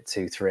purposefully at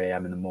 2-3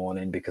 a.m. in the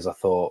morning because I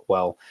thought,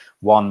 well,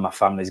 one, my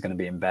family's going to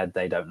be in bed,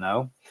 they don't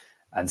know.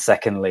 And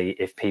secondly,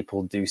 if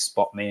people do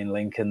spot me in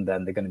Lincoln,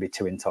 then they're going to be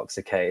too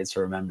intoxicated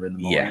to remember in the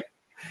morning. Yeah.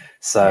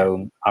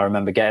 So I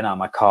remember getting out of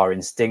my car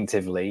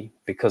instinctively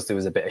because there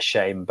was a bit of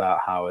shame about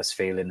how I was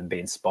feeling and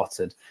being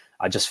spotted.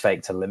 I just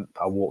faked a limp.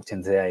 I walked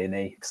into the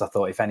A&E because I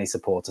thought if any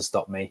supporter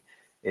stopped me,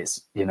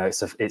 it's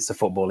a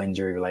football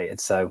injury related.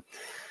 So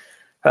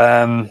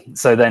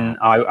then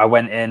I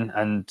went in,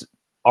 and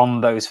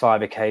on those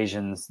 5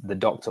 occasions, the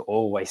doctor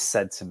always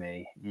said to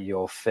me,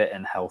 "You're fit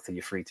and healthy.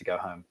 You're free to go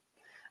home."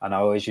 And I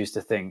always used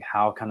to think,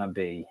 how can I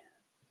be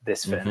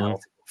this fit and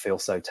healthy, feel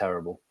so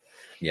terrible?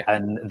 Yeah.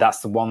 And that's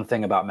the one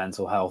thing about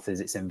mental health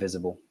is it's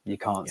invisible. You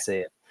can't see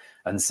it.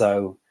 And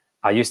so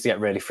I used to get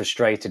really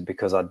frustrated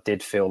because I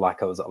did feel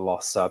like I was at a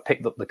loss. So I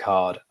picked up the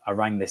card. I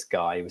rang this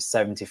guy. He was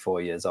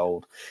 74 years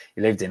old.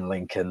 He lived in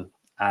Lincoln.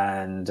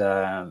 And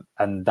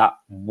that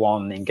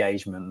one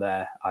engagement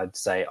there, I'd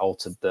say,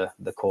 altered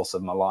the course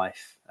of my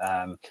life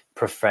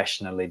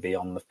professionally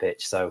beyond the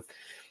pitch. So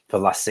for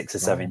the last 6 or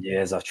 7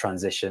 years, I've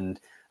transitioned.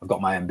 I've got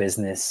my own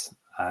business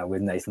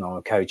with Nathan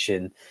Arnold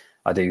Coaching.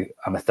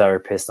 I'm a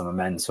therapist, I'm a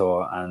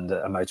mentor, and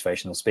a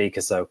motivational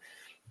speaker. So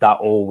that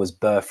all was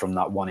birthed from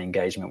that one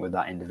engagement with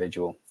that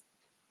individual.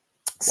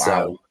 Wow.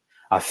 So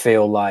I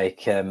feel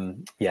like,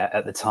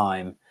 at the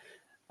time,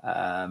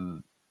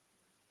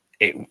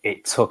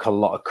 it took a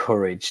lot of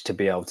courage to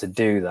be able to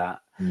do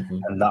that.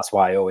 And that's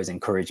why I always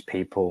encourage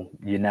people.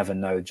 You never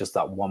know, just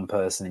that one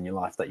person in your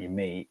life that you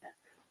meet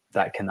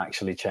that can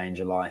actually change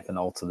your life and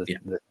alter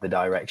the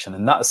direction.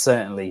 And that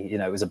certainly,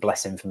 it was a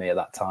blessing for me at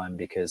that time,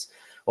 because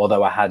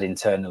although I had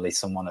internally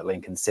someone at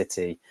Lincoln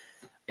City,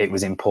 it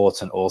was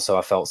important also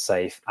I felt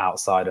safe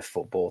outside of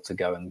football to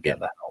go and get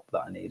the help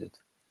that I needed.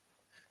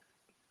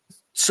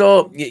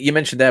 So you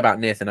mentioned there about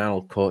Nathan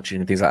Arnold coaching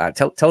and things like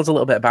that. Tell us a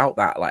little bit about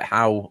that. Like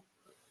how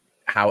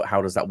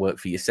does that work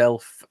for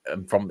yourself?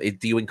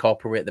 Do you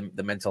incorporate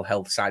the mental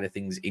health side of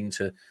things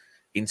into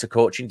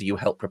coaching? Do you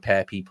help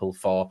prepare people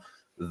for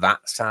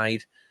that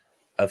side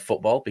of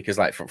football? Because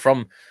like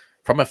from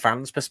a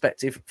fan's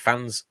perspective,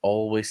 fans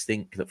always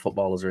think that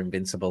footballers are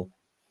invincible.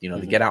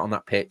 They get out on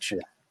that pitch,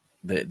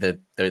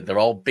 they're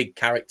all big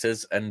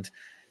characters, and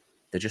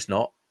they're just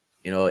not.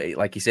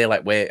 Like you say,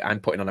 like where I'm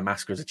putting on a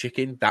mask as a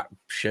chicken, that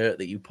shirt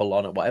that you pull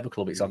on at whatever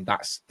club it's on,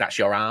 that's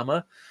your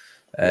armor.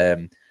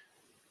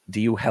 Do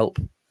you help?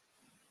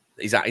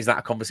 Is that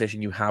a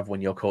conversation you have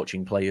when you're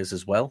coaching players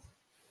as well?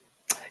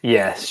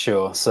 Yeah,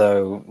 sure.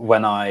 So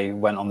when I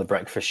went on the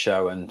breakfast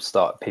show and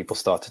people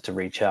started to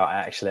reach out, I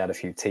actually had a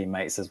few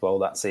teammates as well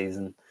that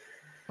season.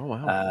 Oh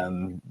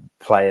wow!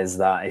 Players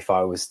that if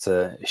I was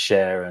to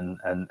share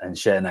and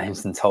share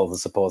names and tell the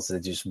supporters, they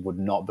just would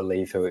not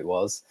believe who it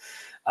was.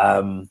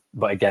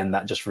 But again,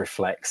 that just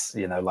reflects,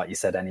 like you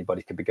said,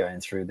 anybody could be going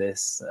through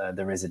this.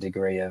 There is a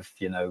degree of,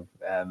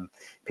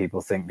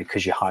 people think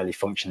because you're highly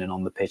functioning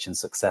on the pitch and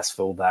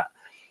successful that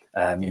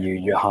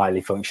you're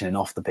highly functioning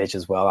off the pitch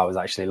as well. I was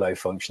actually low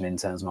functioning in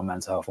terms of my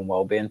mental health and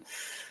well-being.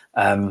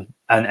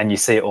 And you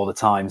see it all the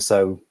time.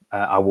 So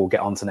I will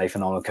get on to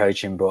Nathan Arnold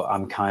Coaching, but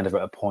I'm kind of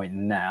at a point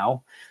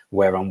now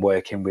where I'm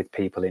working with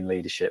people in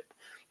leadership.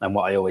 And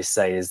what I always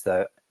say is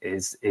that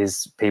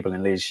is people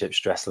in leadership,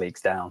 stress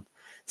leaks down.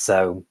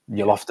 So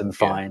you'll often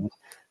find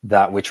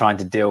that we're trying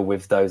to deal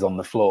with those on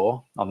the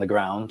floor, on the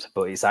ground,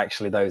 but it's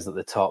actually those at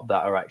the top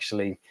that are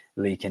actually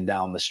leaking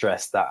down the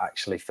stress that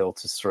actually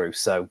filters through.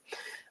 So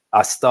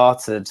I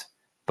started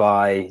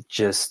by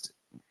just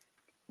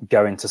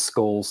going to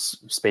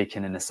schools,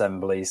 speaking in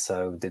assemblies.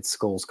 So did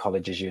schools,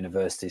 colleges,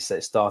 universities. So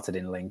it started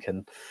in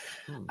Lincoln.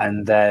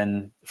 And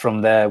then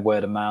from there,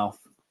 word of mouth.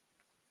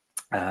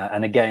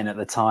 And again, at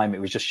the time,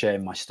 it was just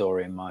sharing my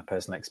story and my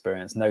personal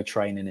experience. No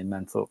training in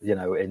mental,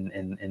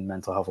 in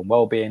mental health and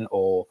well-being,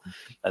 or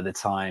at the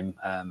time,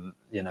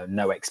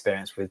 no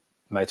experience with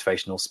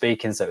motivational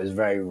speaking. So it was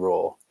very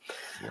raw.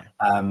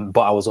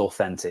 But I was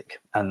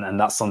authentic, and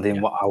that's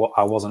something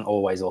I wasn't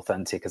always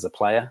authentic as a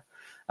player.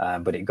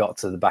 But it got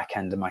to the back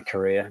end of my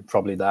career.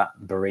 Probably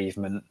that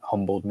bereavement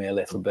humbled me a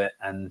little bit,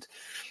 and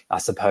I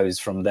suppose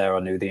from there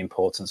I knew the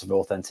importance of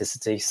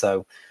authenticity.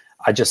 So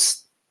I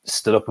just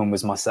stood up and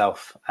was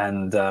myself,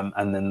 and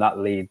then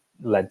that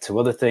led to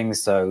other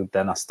things. So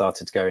then I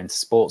started to go into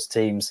sports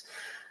teams,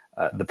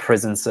 the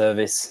prison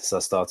service. So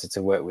I started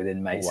to work with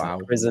inmates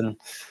in prison,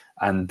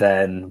 and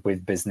then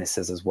with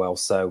businesses as well.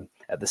 So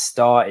at the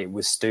start it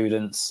was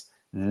students.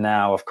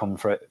 Now I've come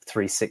for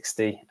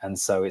 360, and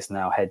so it's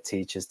now head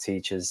teachers,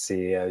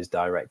 CEOs,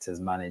 directors,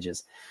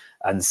 managers,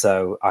 and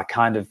so I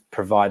kind of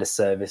provide a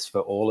service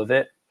for all of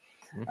it.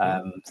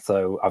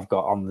 So I've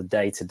got on the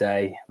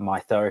day-to-day my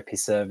therapy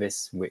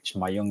service, which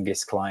my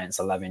youngest client's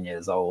 11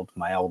 years old.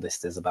 My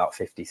eldest is about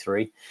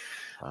 53.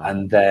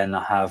 And then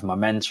I have my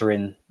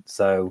mentoring.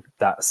 So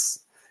that's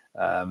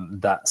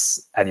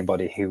That's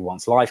anybody who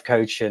wants life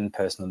coaching,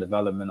 personal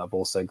development. I've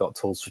also got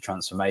tools for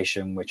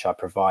transformation, which I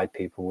provide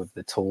people with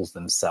the tools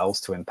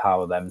themselves to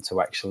empower them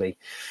to actually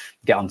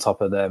get on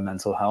top of their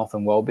mental health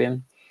and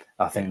well-being.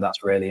 I think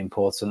that's really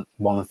important.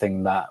 One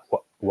thing that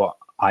what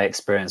I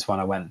experienced when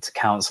I went to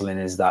counseling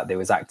is that there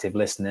was active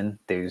listening,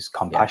 there was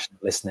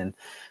compassionate listening,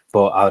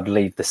 but I would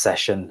leave the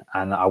session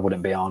and I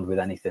wouldn't be armed with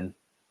anything,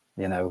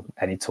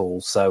 any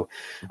tools. So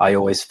I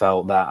always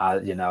felt that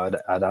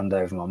I'd hand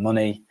over my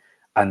money,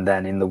 and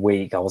then in the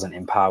week I wasn't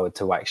empowered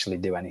to actually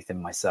do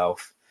anything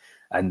myself.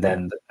 And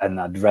then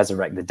and I'd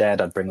resurrect the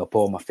dead. I'd bring up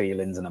all my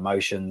feelings and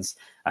emotions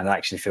and I'd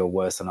actually feel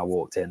worse than I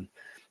walked in.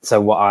 So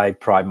what I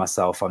pride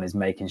myself on is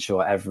making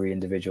sure every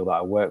individual that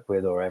I work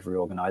with or every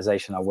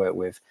organization I work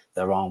with,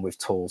 they're armed with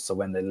tools. So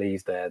when they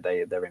leave there,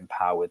 they're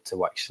empowered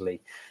to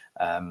actually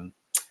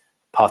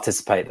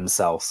participate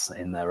themselves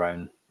in their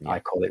own, I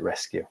call it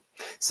rescue.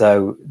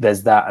 So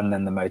there's that, and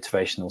then the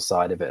motivational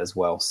side of it as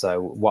well.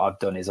 So what I've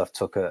done is I've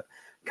took a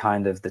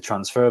kind of the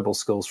transferable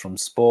skills from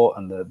sport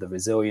and the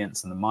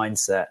resilience and the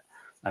mindset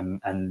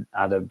and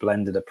add a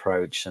blended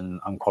approach. And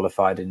I'm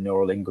qualified in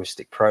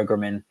neuro-linguistic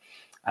programming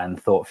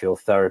and thought field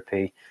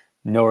therapy.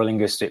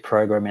 Neuro-linguistic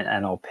programming,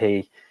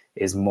 NLP,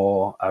 is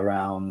more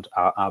around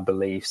our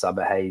beliefs, our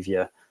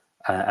behavior,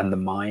 and the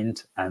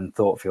mind. And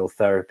thought field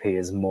therapy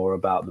is more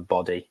about the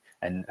body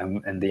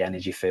and the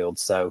energy field.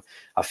 So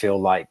I feel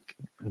like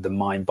the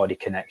mind-body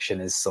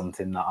connection is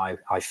something that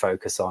I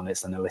focus on.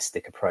 It's an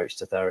holistic approach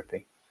to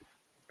therapy.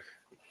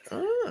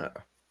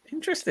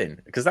 Interesting.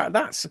 Because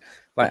that's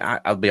like,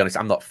 I'll be honest,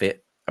 I'm not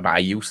fit, but I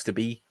used to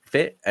be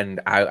fit, and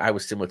I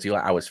was similar to you.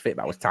 Like, I was fit,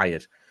 but I was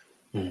tired.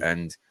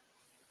 And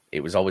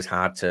it was always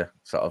hard to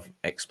sort of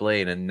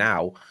explain. And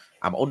now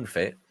I'm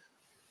unfit,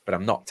 but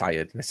I'm not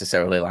tired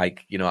necessarily.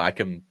 Like, I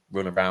can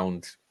run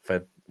around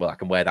I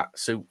can wear that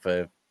suit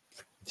for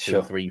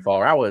 2, 3,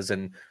 4 hours.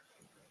 And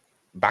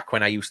back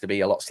when I used to be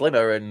a lot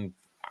slimmer and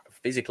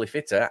physically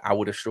fitter, I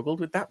would have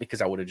struggled with that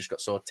because I would have just got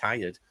so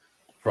tired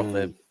from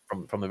the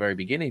very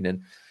beginning.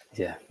 And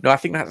I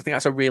think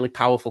that's a really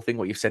powerful thing,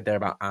 what you've said there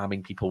about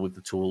arming people with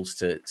the tools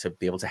to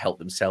be able to help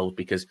themselves,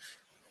 because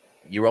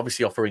you're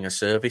obviously offering a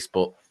service,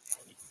 but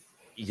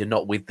you're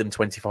not with them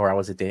 24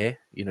 hours a day.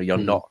 You're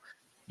not,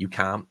 you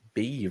can't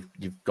be,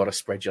 you've got to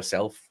spread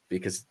yourself,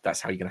 because that's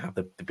how you're going to have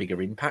the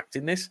bigger impact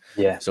in this.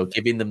 So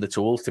giving them the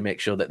tools to make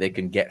sure that they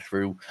can get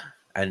through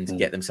and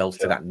get themselves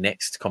to that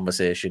next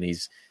conversation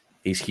is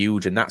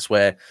huge. And that's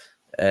where,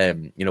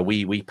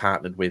 we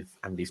partnered with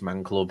Andy's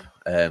Man Club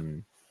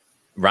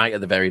right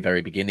at the very,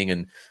 very beginning.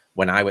 And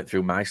when I went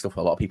through my stuff,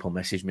 a lot of people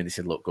messaged me. They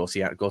said, look, go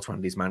to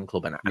Andy's Man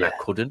Club. And I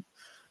couldn't,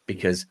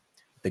 because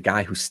the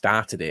guy who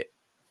started it,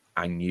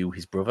 I knew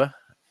his brother,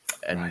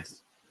 and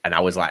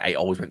I was like, I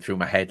always went through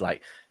my head,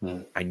 like,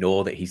 I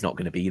know that he's not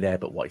going to be there,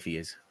 but what if he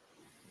is?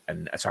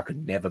 And so I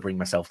could never bring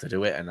myself to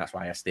do it, and that's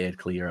why I stayed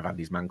clear of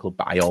Andy's Man Club.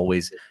 But I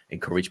always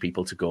encourage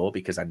people to go,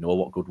 because I know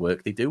what good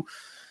work they do.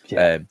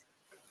 And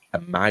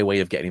my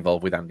way of getting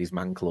involved with Andy's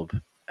Man Club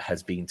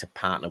has been to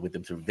partner with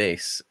them through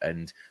this.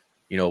 And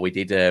we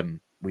did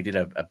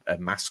a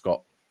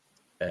mascot.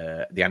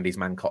 The Andy's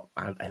Man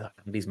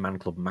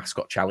Club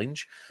mascot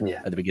challenge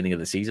at the beginning of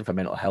the season for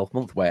Mental Health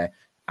Month, where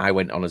I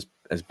went on as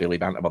Billy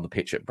Bantam on the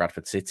pitch at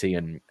Bradford City,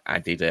 and I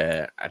did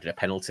a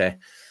penalty,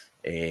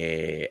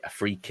 a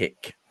free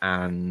kick,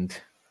 and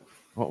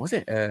what was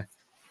it? A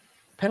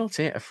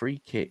penalty, a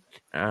free kick,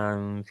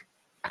 and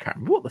I can't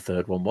remember what the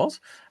third one was.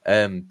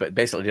 But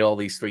basically did all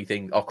these 3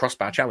 things, or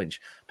crossbar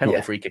challenge,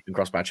 penalty, free kick, and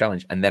crossbar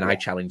challenge, and then I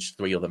challenged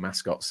 3 other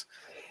mascots.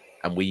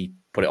 And we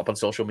put it up on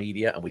social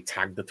media, and we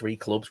tagged the 3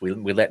 clubs.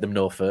 We let them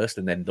know first,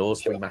 and then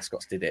those 3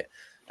 mascots did it.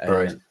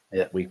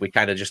 We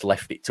kind of just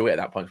left it to it at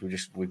that point.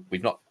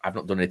 I've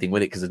not done anything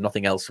with it because there's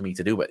nothing else for me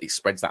to do. But it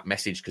spreads that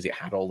message because it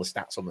had all the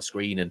stats on the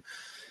screen, and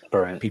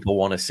people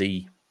want to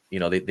see.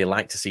 They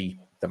like to see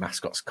the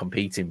mascots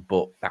competing,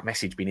 but that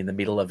message being in the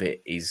middle of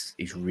it is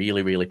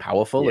really, really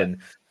powerful.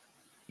 And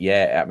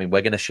I mean,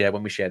 we're going to share,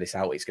 when we share this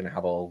out, it's going to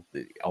have all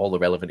the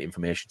relevant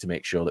information to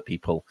make sure that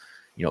people,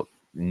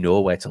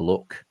 know where to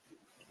look.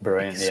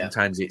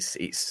 Sometimes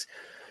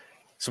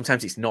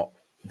it's not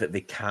that they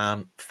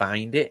can't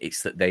find it;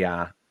 it's that they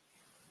are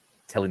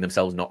telling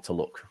themselves not to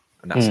look,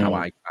 and that's how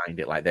I find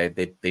it. Like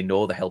they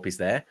know the help is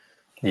there,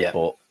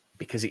 but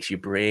because it's your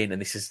brain,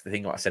 and this is the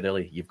thing what I said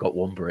earlier, you've got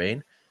one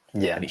brain,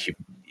 and it's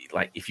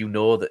if you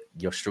know that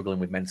you're struggling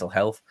with mental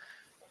health,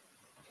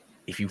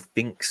 if you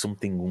think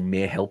something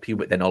may help you,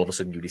 but then all of a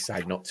sudden you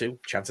decide not to,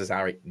 chances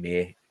are it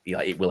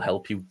will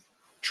help you.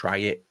 Try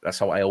it. That's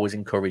how I always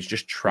encourage.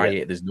 Just try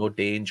it. There's no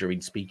danger in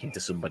speaking to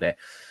somebody.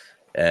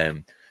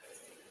 For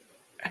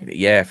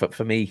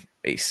me,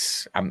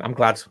 I'm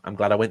glad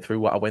I went through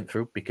what I went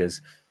through,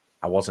 because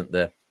I don't want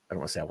to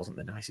say I wasn't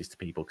the nicest to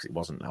people, because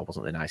I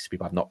wasn't the nicest to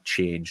people. I've not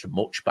changed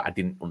much, but I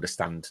didn't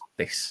understand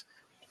this.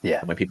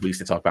 And when people used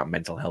to talk about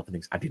mental health and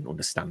things, I didn't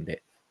understand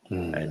it.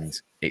 And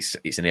it's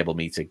enabled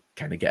me to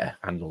kind of get a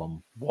handle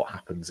on what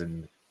happens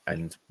and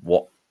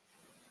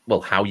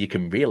how you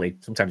can really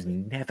sometimes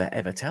never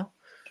ever tell.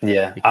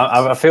 Yeah,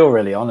 I feel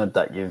really honoured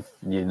that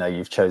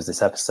you've chose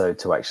this episode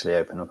to actually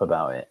open up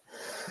about it.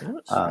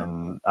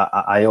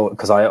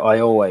 Because I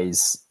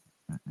always,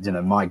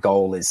 my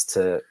goal is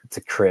to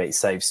create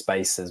safe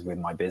spaces with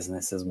my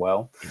business as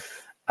well,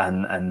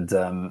 and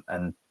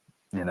to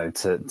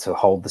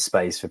hold the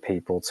space for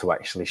people to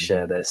actually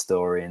share their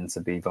story and to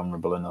be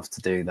vulnerable enough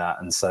to do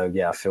that. And so,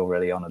 I feel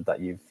really honoured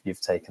that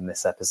you've taken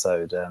this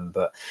episode.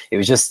 But it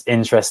was just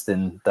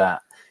interesting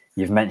that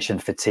you've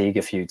mentioned fatigue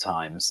a few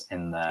times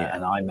in there,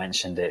 and I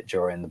mentioned it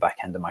during the back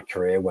end of my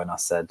career when I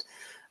said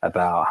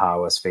about how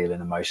I was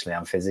feeling emotionally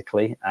and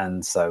physically.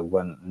 And so,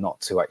 when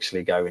not to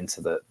actually go into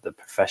the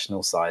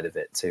professional side of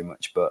it too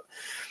much, but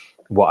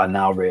what I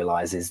now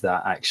realize is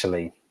that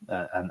actually,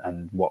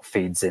 and what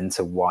feeds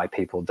into why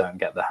people don't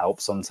get the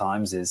help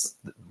sometimes is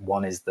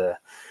one is the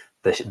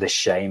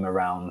shame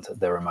around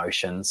their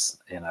emotions,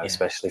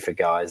 especially for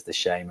guys, the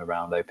shame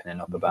around opening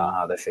up about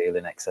how they're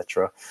feeling,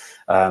 etc.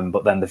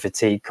 But then the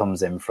fatigue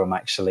comes in from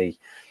actually,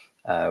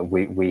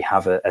 we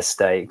have a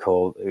state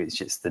called,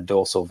 it's the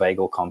dorsal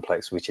vagal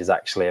complex, which is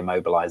actually a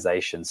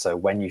mobilization. So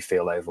when you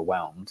feel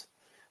overwhelmed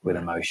with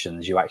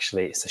emotions,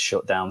 it's a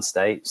shutdown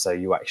state. So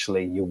you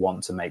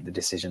want to make the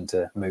decision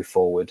to move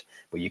forward,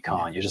 but you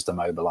can't, you're just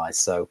immobilized.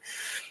 So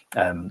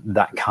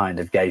that kind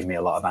of gave me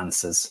a lot of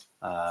answers,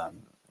 as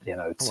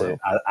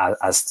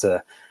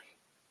to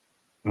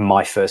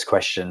my first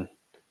question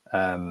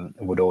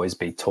would always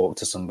be talk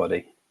to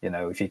somebody.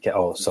 If you get,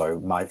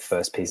 my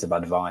first piece of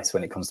advice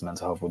when it comes to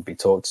mental health would be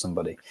talk to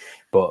somebody,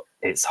 but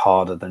it's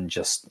harder than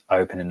just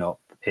opening up.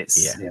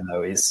 It's,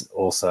 it's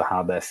also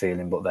how they're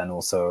feeling, but then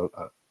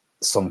also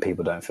some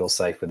people don't feel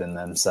safe within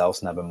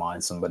themselves, never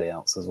mind somebody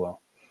else as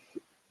well.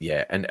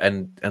 Yeah.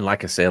 And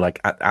like I say,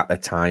 like at the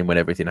time when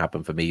everything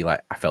happened for me,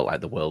 like I felt like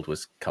the world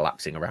was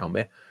collapsing around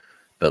me,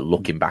 but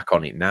looking back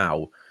on it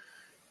now,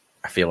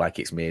 I feel like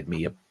it's made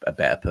me a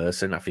better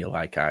person. I feel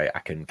like I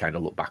can kind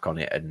of look back on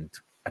it, and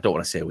I don't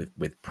want to say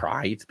with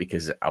pride,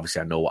 because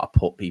obviously I know what I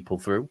put people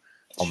through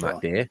on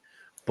that day,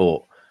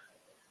 but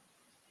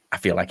I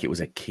feel like it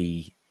was a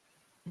key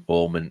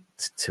moment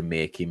to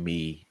making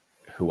me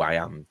who I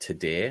am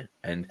today.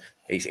 And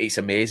it's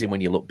amazing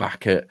when you look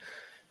back at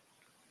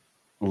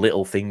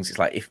little things. It's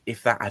like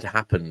if that had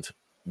happened,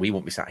 we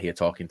wouldn't be sat here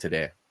talking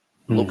today.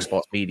 Luck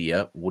Sports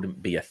Media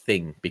wouldn't be a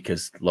thing,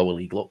 because Lower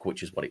League Luck,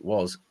 which is what it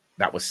was,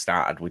 that was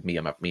started with me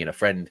and a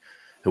friend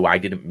who I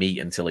didn't meet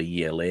until a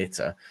year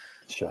later.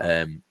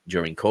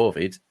 During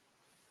COVID.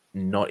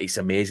 It's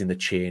amazing the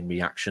chain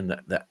reaction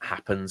that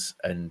happens.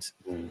 And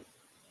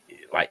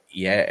I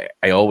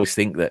always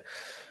think that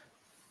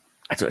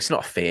it's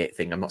not a fate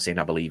thing. I'm not saying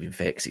I believe in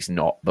fate, 'cause it's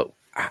not, but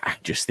I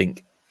just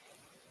think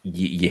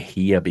you're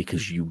here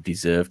because you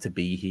deserve to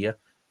be here.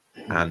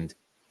 And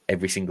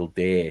every single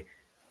day,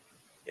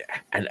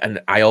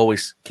 and I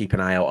always keep an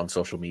eye out on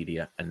social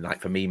media. And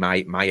like for me,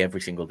 my every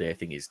single day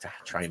thing is to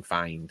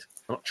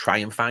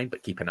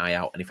but keep an eye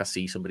out. And if I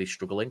see somebody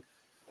struggling,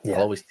 I'll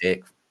always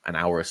take an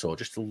hour or so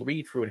just to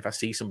read through. And if I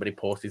see somebody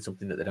posting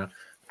something that they're done,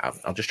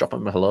 I'll just drop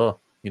them a hello,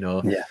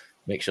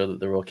 make sure that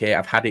they're okay.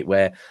 I've had it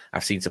where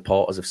I've seen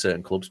supporters of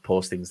certain clubs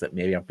post things that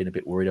maybe I've been a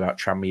bit worried about.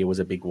 Tranmere was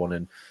a big one.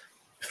 And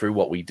through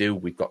what we do,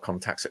 we've got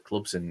contacts at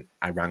clubs, and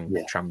I rang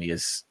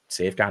Tranmere's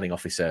safeguarding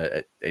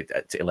officer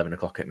at 11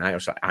 o'clock at night. I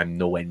was like, I'm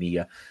nowhere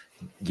near.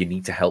 You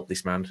need to help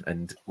this man.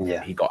 And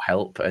he got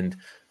help. And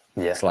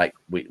it's like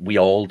we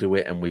all do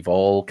it, and we've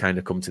all kind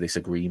of come to this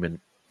agreement.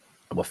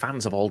 And we're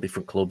fans of all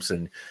different clubs.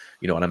 And,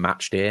 on a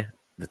match day,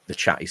 the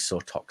chat is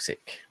so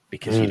toxic,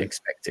 because you'd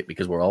expect it,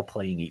 because we're all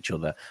playing each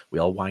other. We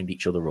all wind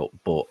each other up.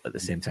 But at the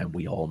same time,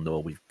 we all know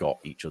we've got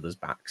each other's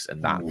backs.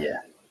 And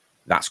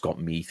that's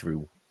got me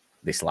through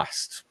this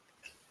last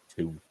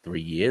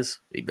 2-3 years.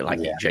 It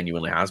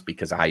genuinely has,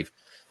 because I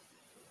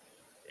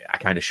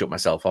kind of shut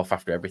myself off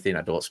after everything.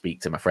 I don't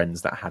speak to my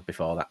friends that I had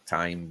before that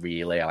time,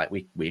 really.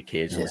 We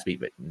occasionally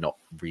speak, but not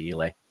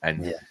really.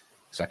 And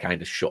so I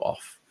kind of shut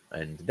off.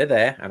 And they're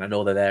there, and I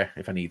know they're there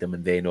if I need them,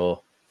 and they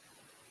know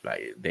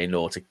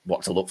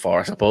what to look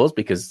for, I suppose,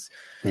 because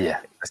the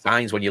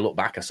signs when you look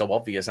back are so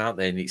obvious, aren't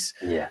they? And it's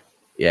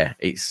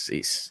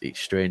it's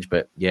strange,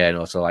 but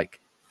so like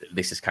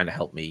this has kind of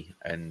helped me,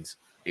 and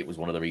it was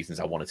one of the reasons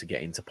I wanted to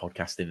get into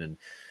podcasting. And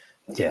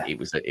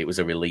it was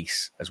a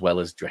release, as well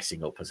as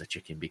dressing up as a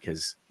chicken,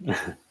 because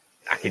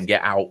I can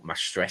get out my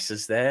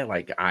stresses there.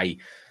 Like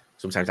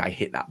sometimes I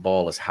hit that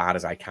ball as hard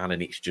as I can,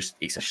 and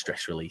it's a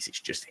stress release.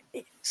 It's just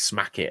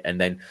smack it. And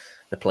then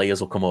the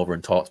players will come over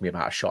and talk to me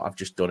about a shot I've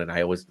just done. And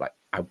I always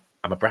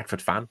I'm a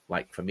Bradford fan.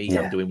 Like for me,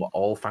 I'm doing what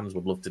all fans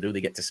would love to do.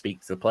 They get to speak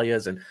to the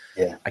players, and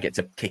I get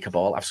to kick a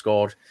ball. I've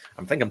scored.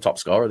 I think I'm top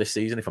scorer this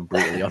season, if I'm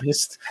brutally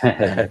honest.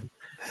 And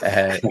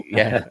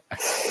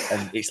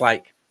it's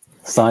like,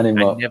 sign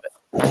him up.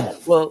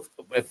 Well,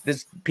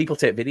 there's people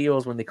take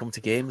videos when they come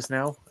to games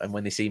now, and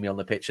when they see me on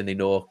the pitch, and they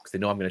know I'm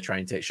going to try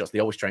and take shots. They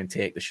always try and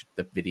take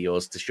the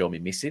videos to show me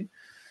missing,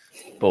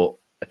 but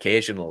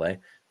occasionally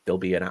there'll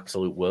be an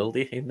absolute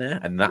worldie in there,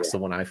 and that's the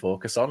one I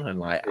focus on.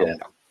 And I'll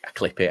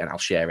clip it and I'll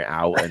share it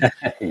out, and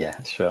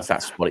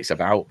that's what it's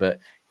about. But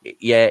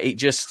it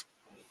just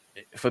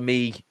for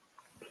me,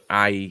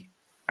 I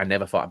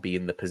never thought I'd be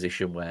in the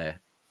position where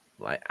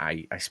like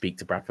I speak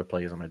to Bradford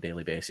players on a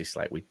daily basis.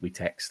 Like we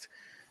text,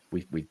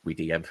 we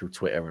DM through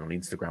Twitter and on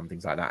Instagram,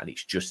 things like that, and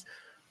it's just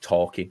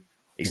talking.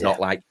 It's not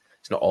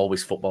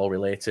always football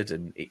related,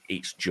 and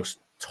it's just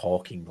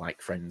talking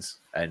like friends.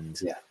 And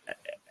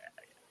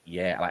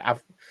like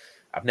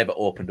I've never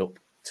opened up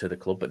to the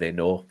club, but they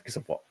know because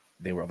of what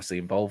they were obviously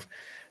involved.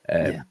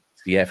 So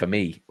for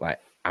me, like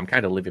I'm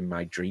kind of living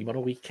my dream on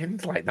a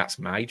weekend. Like that's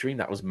my dream.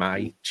 That was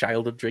my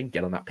childhood dream.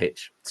 Get on that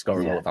pitch, score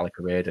a goal at Valley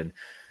Parade, and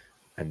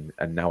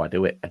now I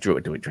do it. I do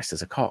it dressed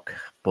as a cock,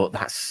 but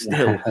that's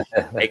still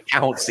it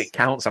counts. It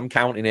counts. I'm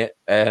counting it.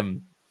 Look,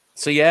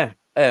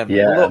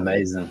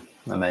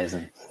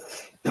 amazing.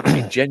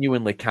 I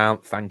genuinely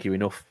can't thank you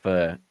enough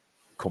for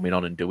coming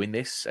on and doing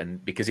this.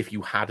 And because if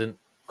you hadn't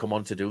come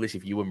on to do this,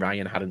 if you and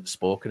Ryan hadn't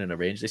spoken and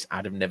arranged this,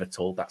 I'd have never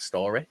told that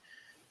story.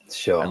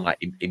 Sure. And like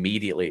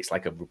immediately, it's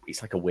like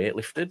a weight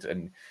lifted,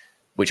 and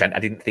which I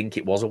didn't think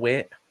it was a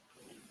weight.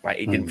 Like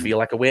it didn't feel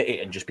like a weight; it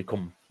had just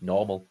become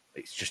normal.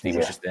 It's just it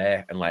was just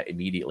there, and like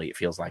immediately, it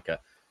feels like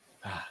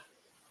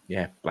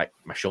like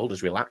my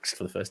shoulders relaxed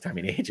for the first time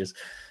in ages.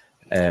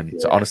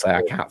 So honestly,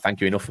 I can't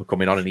thank you enough for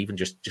coming on and even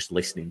just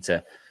listening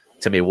to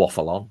me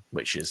waffle on,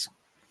 which is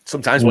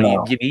sometimes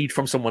what you need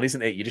from someone,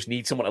 isn't it? You just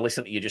need someone to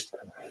listen to you just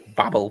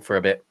babble for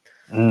a bit.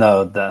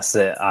 No, that's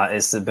it.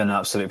 It's been an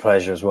absolute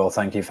pleasure as well.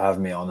 Thank you for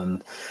having me on.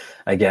 And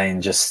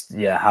again, just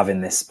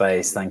having this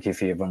space. Thank you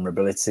for your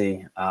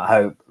vulnerability. I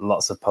hope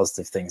lots of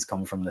positive things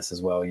come from this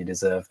as well. You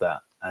deserve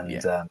that.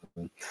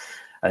 And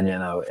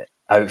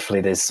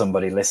hopefully there's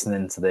somebody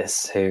listening to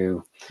this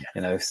who,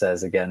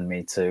 says again,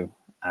 me too,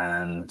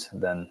 and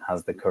then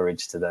has the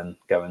courage to then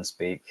go and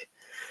speak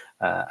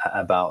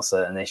about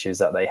certain issues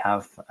that they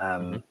have.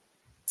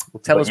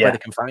 Well, tell us where they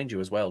can find you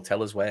as well.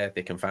 Tell us where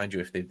they can find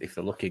you if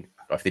they're looking,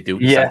 or if they do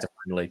decide to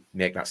finally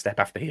make that step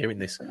after hearing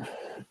this.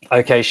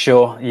 Okay,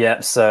 sure. Yeah.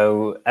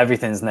 So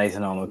everything's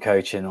Nathan Arnold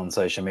Coaching on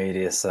social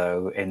media.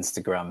 So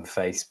Instagram,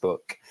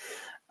 Facebook.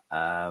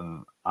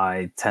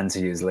 I tend to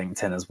use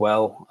LinkedIn as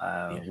well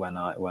when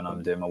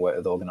I'm doing my work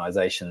with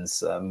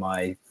organizations.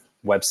 My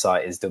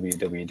website is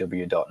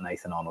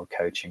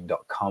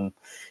www.nathanarnoldcoaching.com. You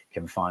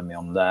can find me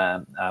on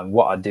there.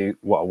 What I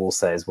will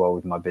say as well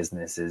with my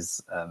business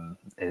is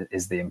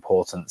the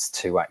importance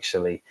to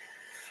actually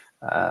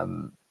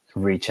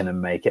reach in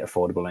and make it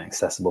affordable and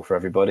accessible for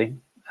everybody.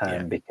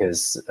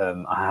 Because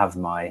I have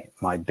my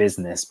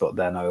business, but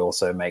then I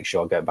also make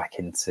sure I go back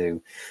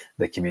into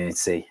the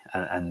community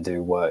and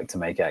do work to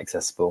make it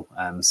accessible.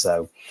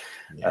 So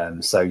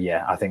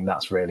I think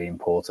that's really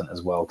important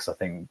as well, because I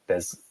think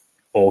there's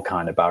all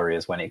kind of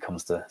barriers when it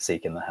comes to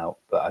seeking the help,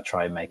 but I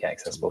try and make it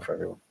accessible for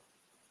everyone.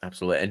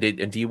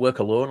 Absolutely. And do you work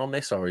alone on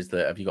this, or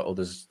have you got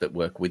others that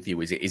work with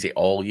you? Is it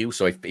all you?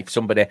 So if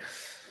somebody,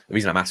 the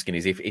reason I'm asking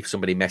is if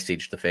somebody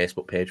messaged the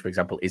Facebook page, for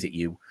example, is it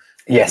you?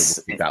 Yes.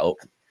 Pick that up?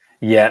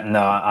 Yeah,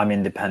 no, I'm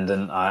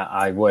independent.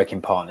 I work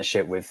in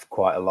partnership with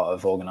quite a lot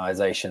of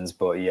organizations,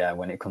 but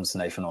when it comes to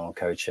Nathan Arnold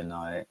Coaching,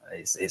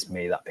 it's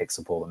me that picks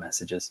up all the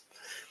messages.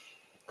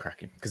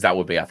 Cracking. Because that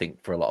would be, I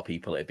think, for a lot of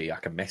people, it'd be I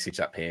can message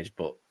that page,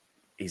 but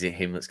is it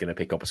him that's going to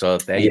pick up? So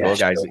there you go,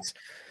 guys. Sure. It's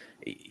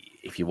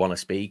if you want to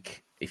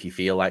speak, if you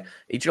feel like,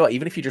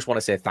 even if you just want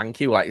to say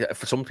thank you, like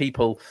for some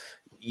people,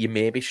 you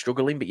may be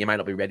struggling, but you might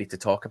not be ready to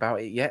talk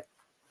about it yet.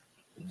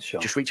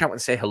 Sure. Just reach out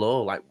and say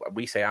hello. Like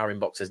we say, our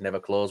inboxes never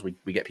close.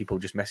 We get people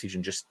just message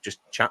and just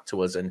chat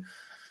to us, and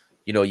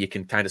you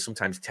can kind of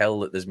sometimes tell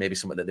that there's maybe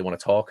something that they want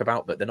to talk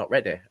about, but they're not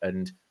ready.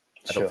 And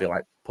I don't feel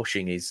like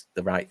pushing is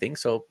the right thing.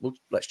 So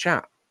let's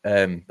chat.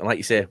 And like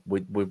you say,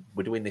 we're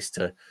doing this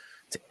to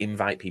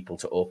invite people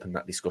to open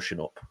that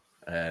discussion up.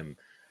 And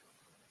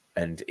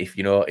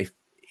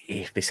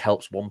if this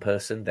helps one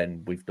person,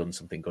 then we've done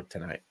something good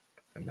tonight.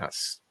 And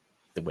that's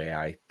the way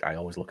I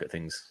always look at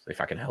things.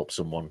 If I can help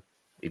someone,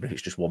 even if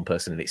it's just one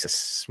person and it's a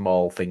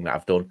small thing that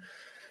I've done,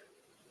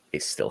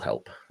 it's still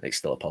help. It's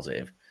still a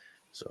positive.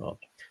 So,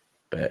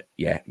 but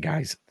yeah,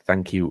 guys,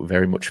 thank you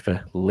very much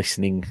for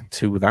listening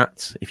to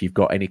that. If you've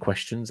got any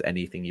questions,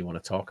 anything you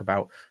want to talk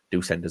about,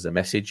 do send us a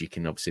message. You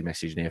can obviously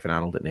message Nathan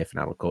Arnold at Nathan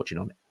Arnold Coaching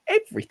on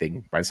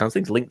everything, by the sounds of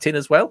things, LinkedIn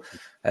as well,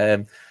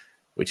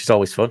 which is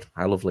always fun.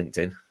 I love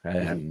LinkedIn.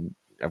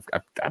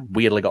 I've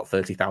weirdly got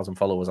 30,000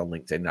 followers on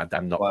LinkedIn.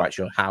 I'm not quite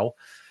sure how.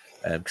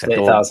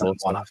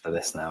 30,001 after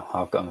this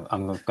now.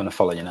 I'm going to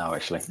follow you now,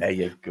 actually. There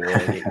you go.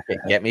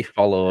 Get me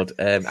followed.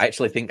 I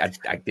actually think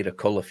I did a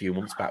cull a few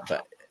months back,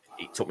 but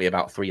it took me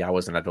about 3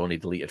 hours and I'd only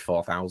deleted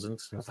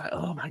 4,000. I was like,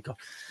 oh my God.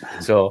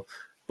 So,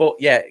 but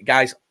yeah,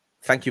 guys,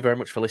 thank you very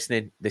much for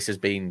listening. This has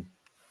been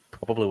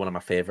probably one of my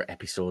favorite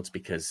episodes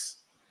because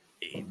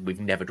we've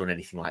never done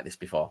anything like this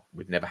before.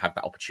 We've never had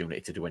that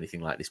opportunity to do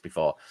anything like this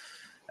before.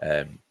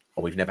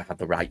 Or we've never had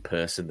the right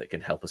person that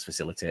can help us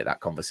facilitate that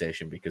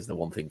conversation, because the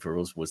one thing for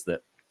us was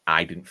that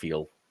I didn't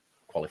feel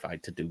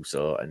qualified to do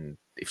so. And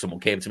if someone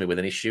came to me with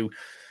an issue,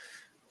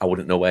 I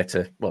wouldn't know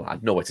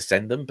I'd know where to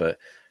send them, but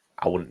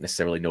I wouldn't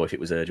necessarily know if it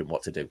was urgent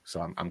what to do.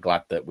 So I'm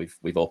glad that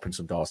we've opened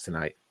some doors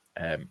tonight.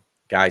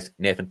 Guys,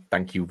 Nathan,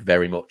 thank you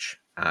very much.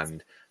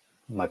 And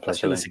My pleasure.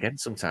 let's do this again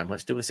sometime.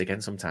 Let's do this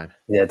again sometime.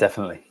 Yeah,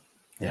 definitely.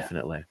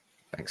 Definitely.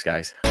 Thanks,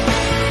 guys.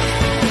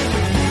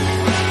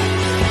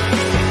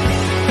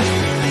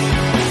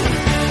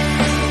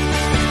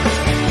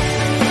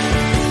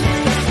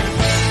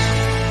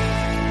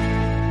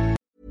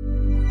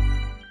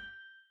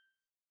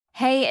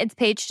 Hey, it's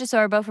Paige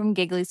DeSorbo from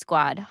Giggly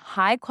Squad.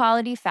 High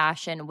quality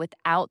fashion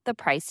without the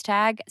price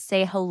tag.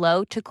 Say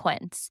hello to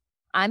Quince.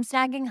 I'm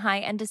snagging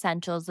high-end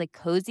essentials like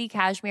cozy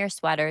cashmere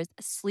sweaters,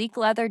 sleek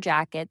leather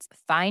jackets,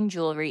 fine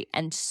jewelry,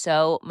 and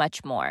so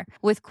much more.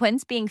 With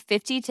Quince being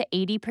 50 to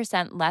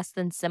 80% less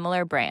than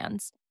similar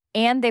brands.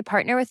 And they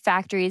partner with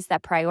factories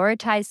that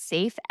prioritize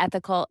safe,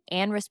 ethical,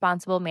 and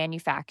responsible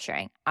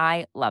manufacturing.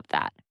 I love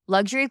that.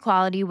 Luxury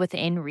quality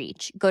within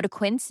reach. Go to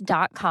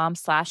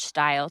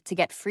quince.com/style to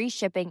get free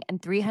shipping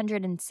and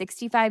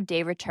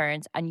 365-day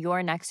returns on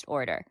your next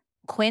order.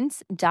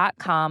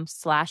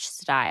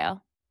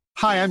 Quince.com/style.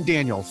 Hi, I'm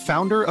Daniel,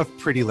 founder of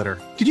Pretty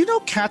Litter. Did you know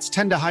cats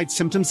tend to hide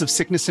symptoms of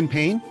sickness and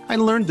pain? I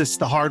learned this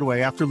the hard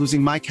way after losing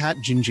my cat,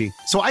 Gingy.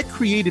 So I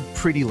created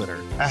Pretty Litter,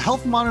 a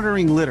health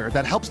monitoring litter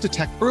that helps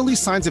detect early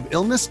signs of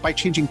illness by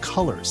changing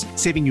colors,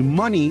 saving you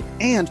money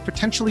and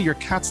potentially your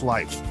cat's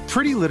life.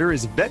 Pretty Litter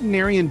is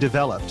veterinarian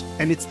developed,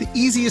 and it's the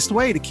easiest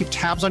way to keep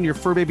tabs on your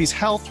fur baby's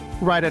health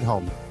right at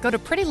home. Go to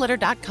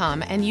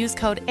prettylitter.com and use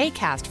code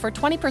ACAST for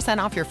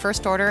 20% off your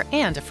first order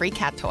and a free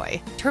cat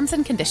toy. Terms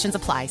and conditions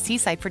apply. See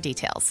site for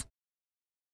details.